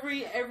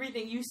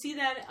everything. You see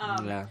that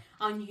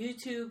on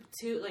YouTube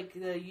too, like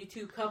the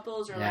YouTube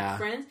couples or like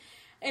friends,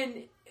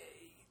 and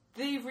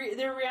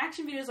their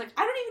reaction videos like,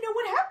 I don't even know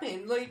what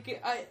happened.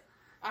 Like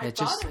I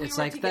thought we were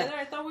together. That.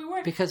 I thought we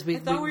weren't. Because I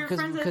thought we were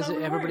friends. Because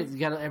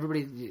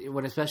everybody,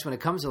 especially when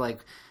it comes to like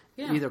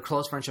either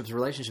close friendships or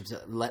relationships,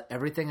 let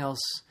everything else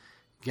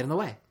get in the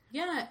way.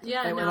 Yeah.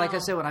 And like I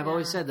said, I've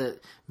always said that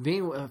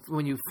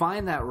when you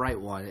find that right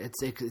one, it's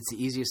the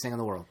easiest thing in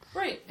the world.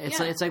 Right. It's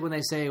like when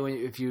they say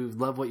if you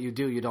love what you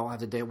do, you don't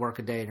have to work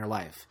a day in your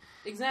life.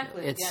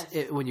 Exactly.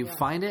 When you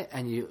find it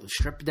and you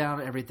strip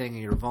down everything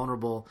and you're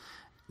vulnerable,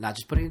 not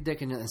just putting a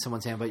dick in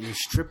someone's hand, but you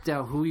strip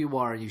down who you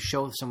are and you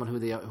show someone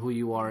who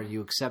you are and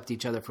you accept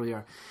each other for who you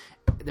are.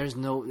 It's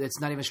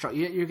not even strong.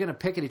 You're going to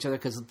pick at each other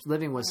because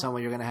living with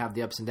someone, you're going to have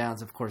the ups and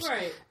downs. Of course,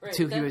 right.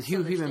 Two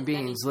human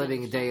beings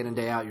living day in and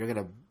day out, you're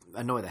going to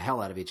annoy the hell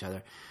out of each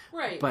other.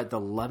 Right. But the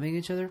loving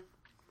each other,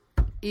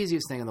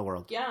 easiest thing in the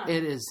world. Yeah.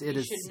 It is.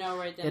 You should know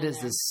right then it is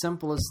the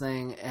simplest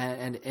thing,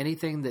 and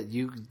anything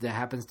that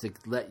happens to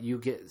let you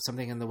get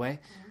something in the way.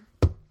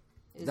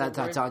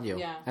 That's on you.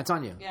 Yeah. That's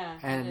on you. Yeah,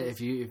 and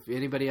if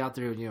anybody out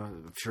there,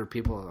 I'm sure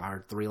people,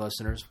 our 3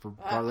 listeners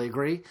probably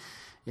agree.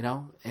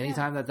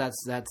 Anytime that's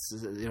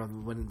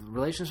when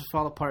relationships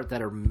fall apart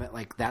that are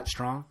like that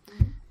strong,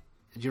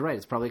 you're right.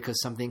 It's probably because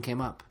something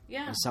came up.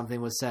 Yeah. Or something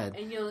was said.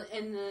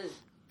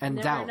 And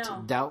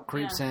doubt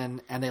creeps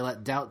in, and they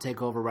let doubt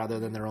take over rather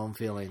than their own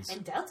feelings.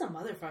 And doubt's a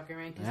motherfucker,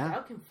 man, because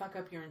doubt can fuck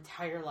up your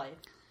entire life.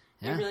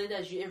 Yeah. It really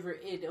does.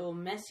 It will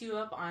mess you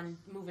up on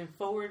moving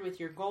forward with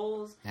your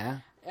goals. Yeah.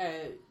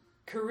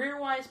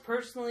 Career-wise,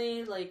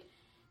 personally, like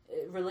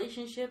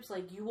relationships,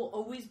 like you will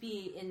always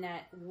be in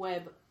that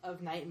web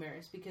of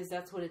nightmares because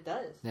that's what it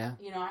does. Yeah.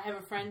 I have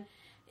a friend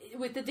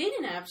with the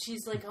dating app.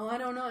 She's like, "Oh, I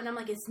don't know," and I'm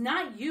like, "It's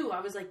not you." I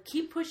was like,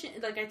 "Keep pushing."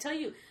 Like I tell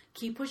you,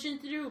 keep pushing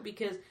through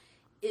because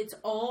it's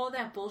all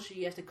that bullshit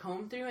you have to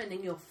comb through, and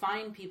then you'll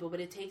find people.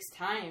 But it takes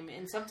time,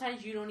 and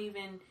sometimes you don't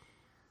even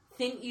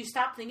you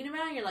stop thinking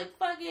about it, and you're like,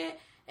 fuck it,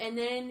 and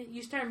then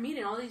you start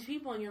meeting all these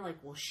people, and you're like,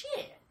 well,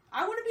 shit,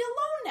 I want to be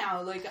alone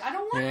now. Like, I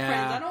don't want Yeah.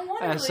 friends. I don't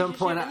want a At relationship. some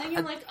point, and then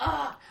you're like,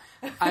 ah.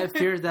 I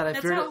feared that. I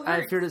That's how it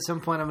works. feared at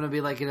some point I'm going to be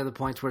like, the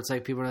points where it's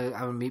like people are. I'm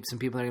going to meet some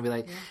people and they're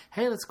going to be like,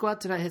 "Hey, let's go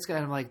out tonight." And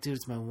I'm like, "Dude,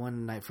 it's my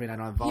one night free. I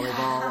don't have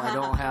volleyball. I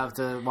don't have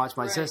to watch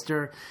my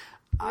sister.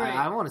 Right.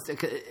 I want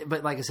to."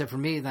 But like I said, for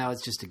me now,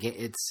 it's just a game.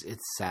 It's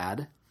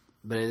sad,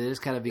 but it is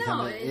kind of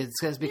become.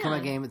 It's become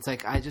a game. It's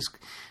like I just.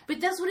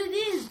 But that's what it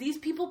is. These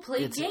people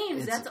play It's-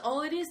 games. That's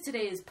all it is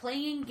today. Is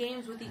playing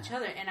games with each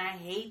other, and I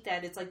hate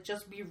that. It's like,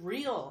 just be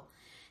real.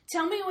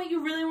 Tell me what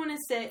you really want to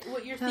say.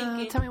 What you're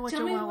thinking. Tell me what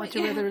you want. What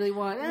you really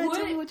want. What,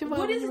 Tell me what you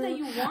want. What is it that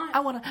you want? I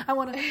want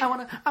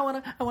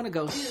to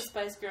go. See the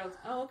Spice Girls.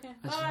 Oh, okay.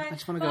 I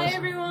just wanna Bye, go.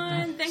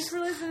 everyone. Thanks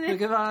for listening.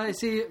 Goodbye.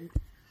 See you.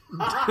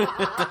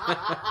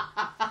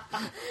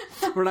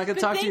 We're not going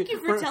to talk to you. Thank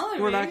you for telling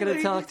me. We're not going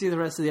to talk to you the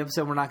rest of the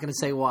episode. We're not going to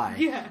say why.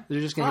 Yeah. You're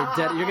just going to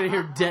hear dead. You're going to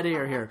hear dead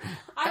air here.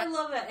 I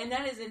love that, and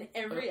that is in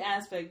every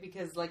aspect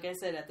because, like I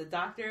said, at the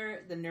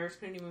doctor, the nurse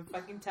couldn't even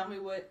fucking tell me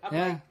what. I'm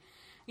like,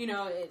 you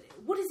know,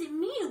 what does it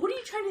mean? What are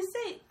you trying to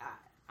say?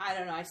 I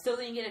don't know. I still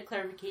didn't get a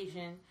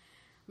clarification.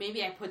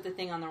 Maybe I put the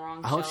thing on the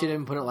wrong. I hope she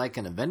didn't put it like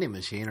in a vending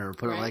machine or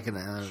put it like in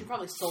a. She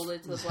probably sold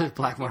it to the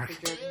black market.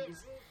 For drug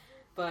use.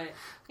 But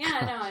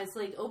yeah, no, it's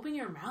like open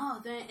your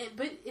mouth.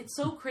 But it's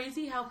so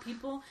crazy how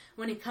people,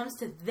 when it comes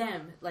to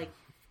them, like,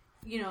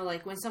 you know,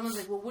 like when someone's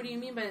like, "Well, what do you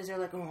mean by this?" They're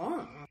like,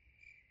 "Oh."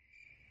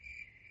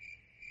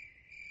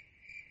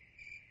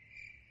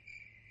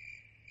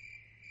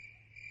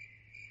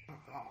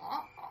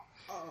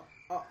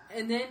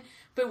 And then,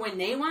 but when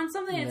they want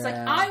something, it's like,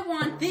 I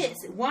want this.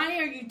 Why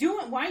are you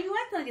acting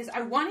like this?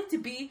 I want it to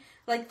be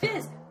like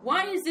this.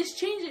 Why is this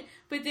changing?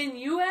 But then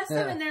you ask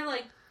them and they're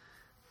like,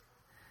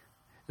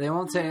 they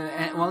won't say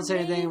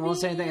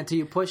anything until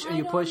you push and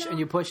you push and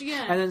you push,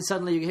 and then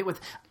suddenly you get hit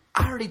with,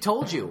 I already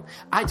told you.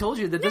 I told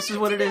you that this is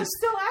what it is. I'm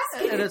still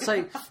asking. And it's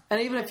like, and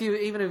even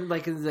if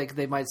like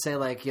they might say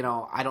like, you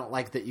know, I don't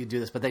like that you do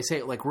this, but they say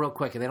it like real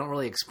quick and they don't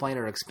really explain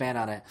or expand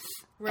on it.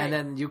 Right. And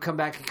then you come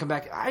back.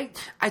 I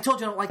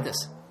told you I don't like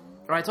this,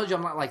 or I told you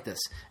I'm not like this,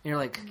 and you're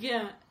like,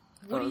 yeah.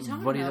 What are you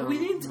talking about? We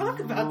didn't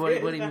talk about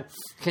this. What do you mean?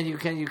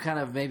 Can you kind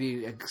of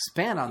maybe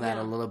expand on that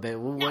a little bit?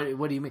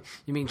 What do you mean?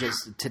 You mean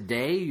just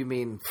today? You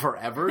mean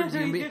forever? Do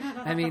you mean?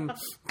 I mean,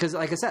 because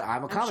like I said,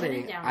 I'm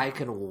accommodating. I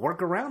can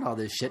work around all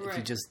this shit if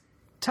you just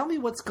tell me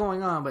what's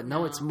going on. But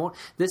no, it's more.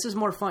 This is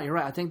more fun. You're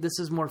right. I think this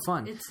is more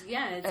fun. It's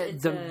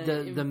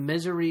the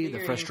misery, the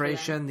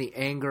frustration, the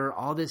anger,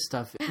 all this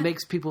stuff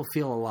makes people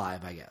feel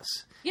alive. I guess.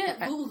 Yeah.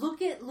 Well,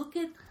 look at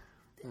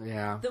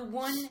yeah the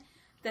one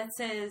that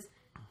says.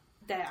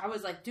 That I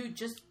was like, dude,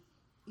 just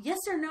yes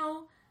or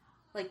no.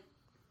 Like,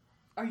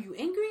 are you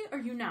angry or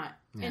are you not?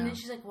 Yeah. And then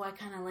she's like, well, I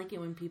kind of like it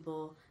when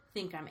people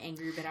think I'm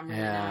angry, but I'm really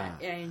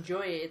not. I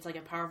enjoy it. It's like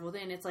a powerful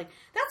thing. And it's like,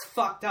 that's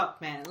fucked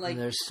up, man. Like,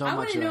 there's so I much.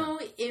 want to know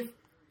if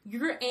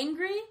you're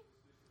angry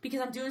because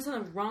I'm doing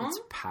something wrong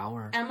it's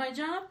power. at my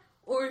job,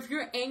 or if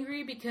you're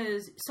angry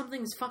because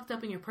something's fucked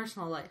up in your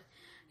personal life.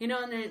 You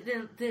know, and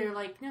they're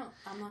like, no,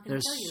 I'm not going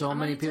to tell you. There's so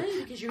many people.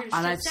 Because you're going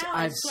to stress out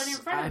and sweating in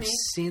front of me.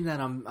 I've seen that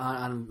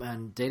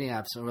on dating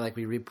apps where like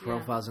we read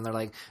profiles and they're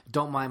like,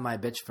 don't mind my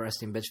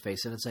resting bitch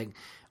face. And it's like,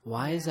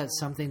 why is that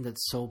something that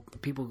so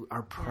people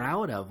are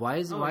proud of?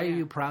 Why are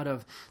you proud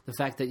of the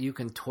fact that you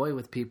can toy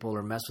with people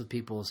or mess with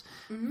people's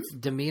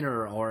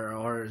demeanor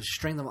or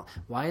string them up?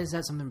 Why is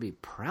that something to be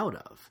proud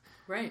of?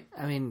 Right.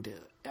 I mean,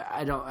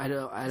 I don't.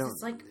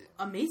 It's like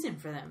amazing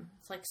for them.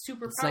 It's like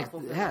super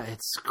powerful. Like,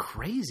 it's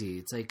crazy.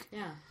 It's like,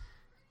 yeah.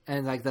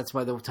 And like that's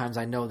why the times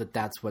I know that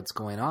that's what's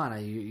going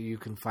on. You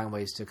can find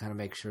ways to kind of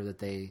make sure that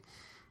they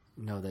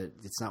know that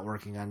it's not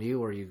working on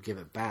you, or you give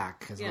it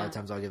back. Because a lot of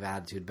times I'll give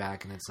attitude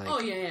back, and it's like, oh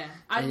yeah.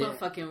 I love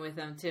fucking with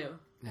them too.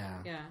 Yeah.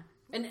 Yeah.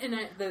 And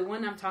the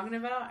one I'm talking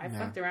about, I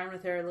fucked around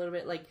with her a little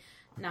bit, like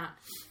not.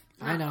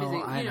 I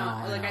know, I know.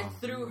 I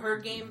threw her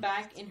game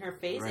back in her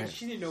face, and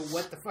she didn't know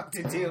what the fuck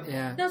to do.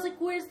 Yeah. And I was like,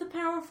 "Where's the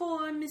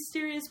powerful and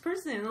mysterious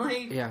person?"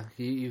 Like, yeah,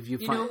 you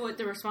know what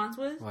the response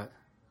was? What?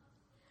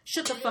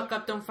 Shut the fuck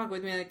up! Don't fuck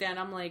with me like that. And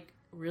I'm like,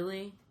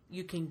 really?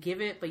 You can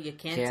give it, but you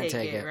can't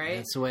take it, right?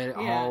 That's the way it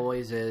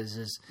always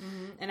is.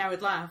 And I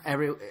would laugh.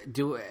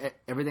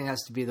 Everything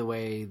has to be the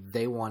way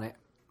they want it.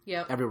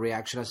 Yep. Every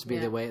reaction has to be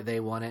the way they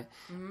want it.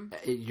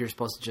 You're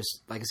supposed to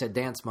just, like I said,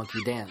 dance, monkey,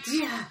 dance.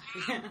 Yeah.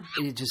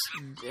 You just,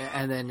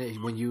 and then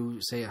when you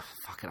say, oh,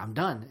 "Fuck it, I'm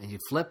done," and you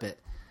flip it,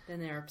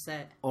 then they're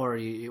upset. Or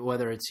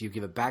whether it's you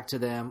give it back to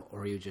them,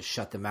 or you just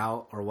shut them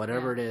out, or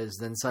whatever it is,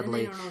 then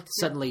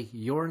suddenly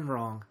you're in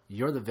wrong.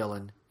 You're the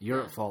villain.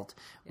 You're at fault.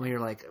 When you're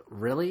like,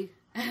 really?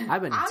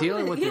 I've been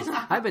dealing with this.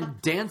 I've been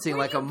dancing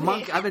like a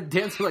monkey. I've been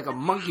dancing like a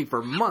monkey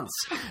for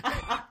months,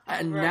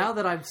 and now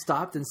that I've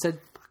stopped and said,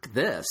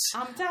 this.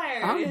 I'm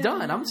tired. I'm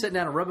done. I'm sitting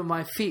down and rubbing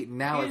my feet. And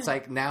now it's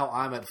like, now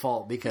I'm at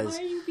fault because.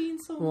 Why are you being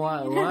so mean?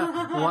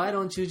 Why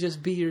don't you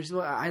just be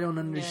yourself? I don't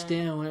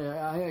understand.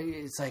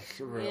 It's like.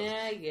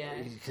 Yeah.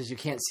 Because you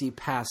can't see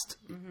past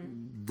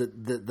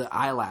the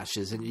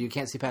eyelashes and you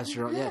can't see past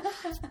your own.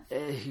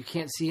 You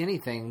can't see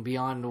anything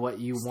beyond what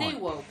you want. Stay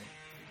woke.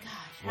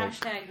 Gosh.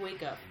 Hashtag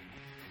wake up.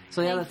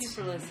 So yeah, Thank you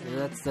for listening.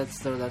 That's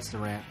the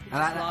rant. We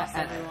just lost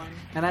everyone.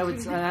 And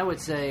I would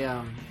say,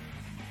 yeah,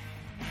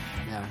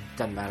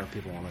 doesn't matter if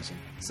people won't listen.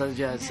 So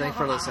yeah, thanks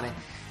for listening,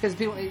 because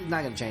people it's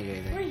not going to change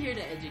anything. We're here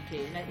to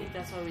educate, and I think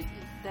that's why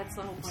that's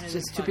the whole point of this.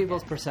 It's just two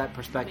people's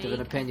perspective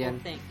and opinion,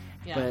 think.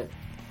 Yeah. but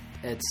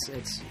it's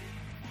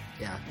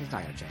not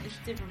going to change. It's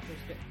different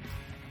perspective.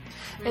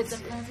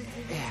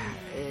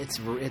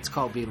 It's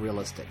called being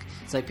realistic.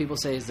 It's like people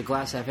say, is the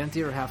glass half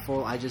empty or half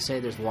full? I just say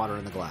there's water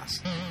in the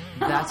glass.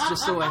 That's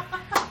just the way.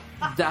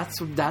 That's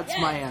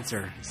my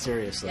answer.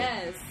 Seriously.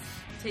 Yes.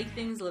 Take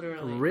things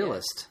literally.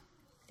 Realist.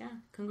 Yeah.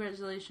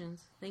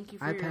 Congratulations. Thank you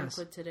for your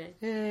input today.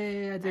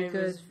 Yay, I did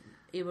good. I was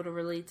able to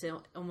relate to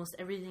almost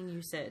everything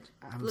you said.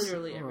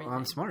 Literally everything.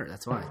 I'm smart.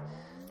 That's why.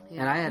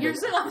 Yeah. And I had You're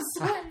so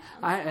smart.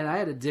 I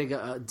had to dig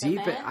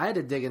deep. I had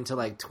to dig into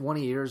like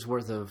 20 years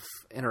worth of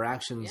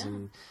interactions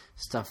and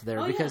stuff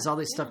there, because all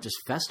this stuff just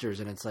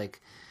festers, and it's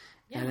like,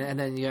 and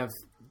then you have,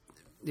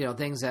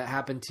 things that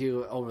happened to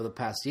you over the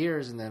past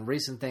years, and then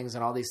recent things,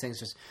 and all these things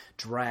just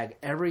drag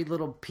every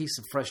little piece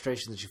of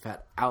frustration that you've had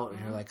out, and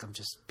you're like, I'm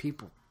just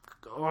people.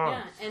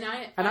 Yeah,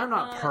 and I'm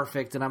not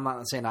perfect, and I'm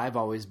not saying I've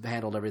always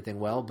handled everything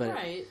well, but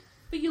right.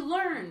 But you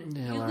learn.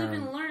 You live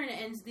and learn,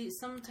 and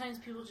sometimes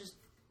people just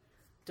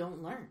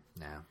don't learn.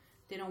 No.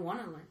 They don't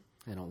want to learn.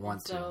 They don't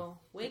want to. So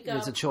wake up.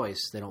 It's a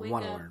choice. They don't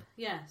want to learn.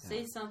 Yeah,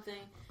 say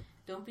something.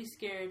 Don't be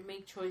scared.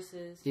 Make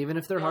choices. Even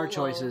if they're hard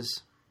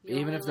choices.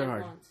 Even if they're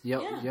hard. You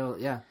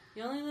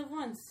only live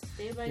once.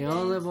 Day by day. You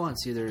only live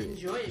once. Either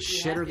enjoy it.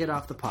 Shit or get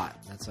off the pot.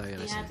 That's all I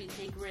gotta say. Be happy.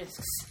 Take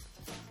risks.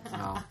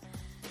 No.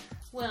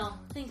 Well,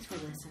 thanks for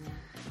listening.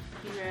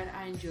 Conrad,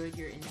 I enjoyed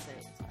your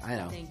insight. I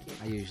know. Thank you.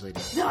 I usually do.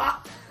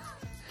 Fuck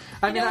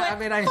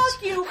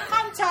you.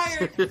 I'm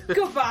tired.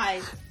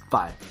 Goodbye.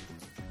 Bye.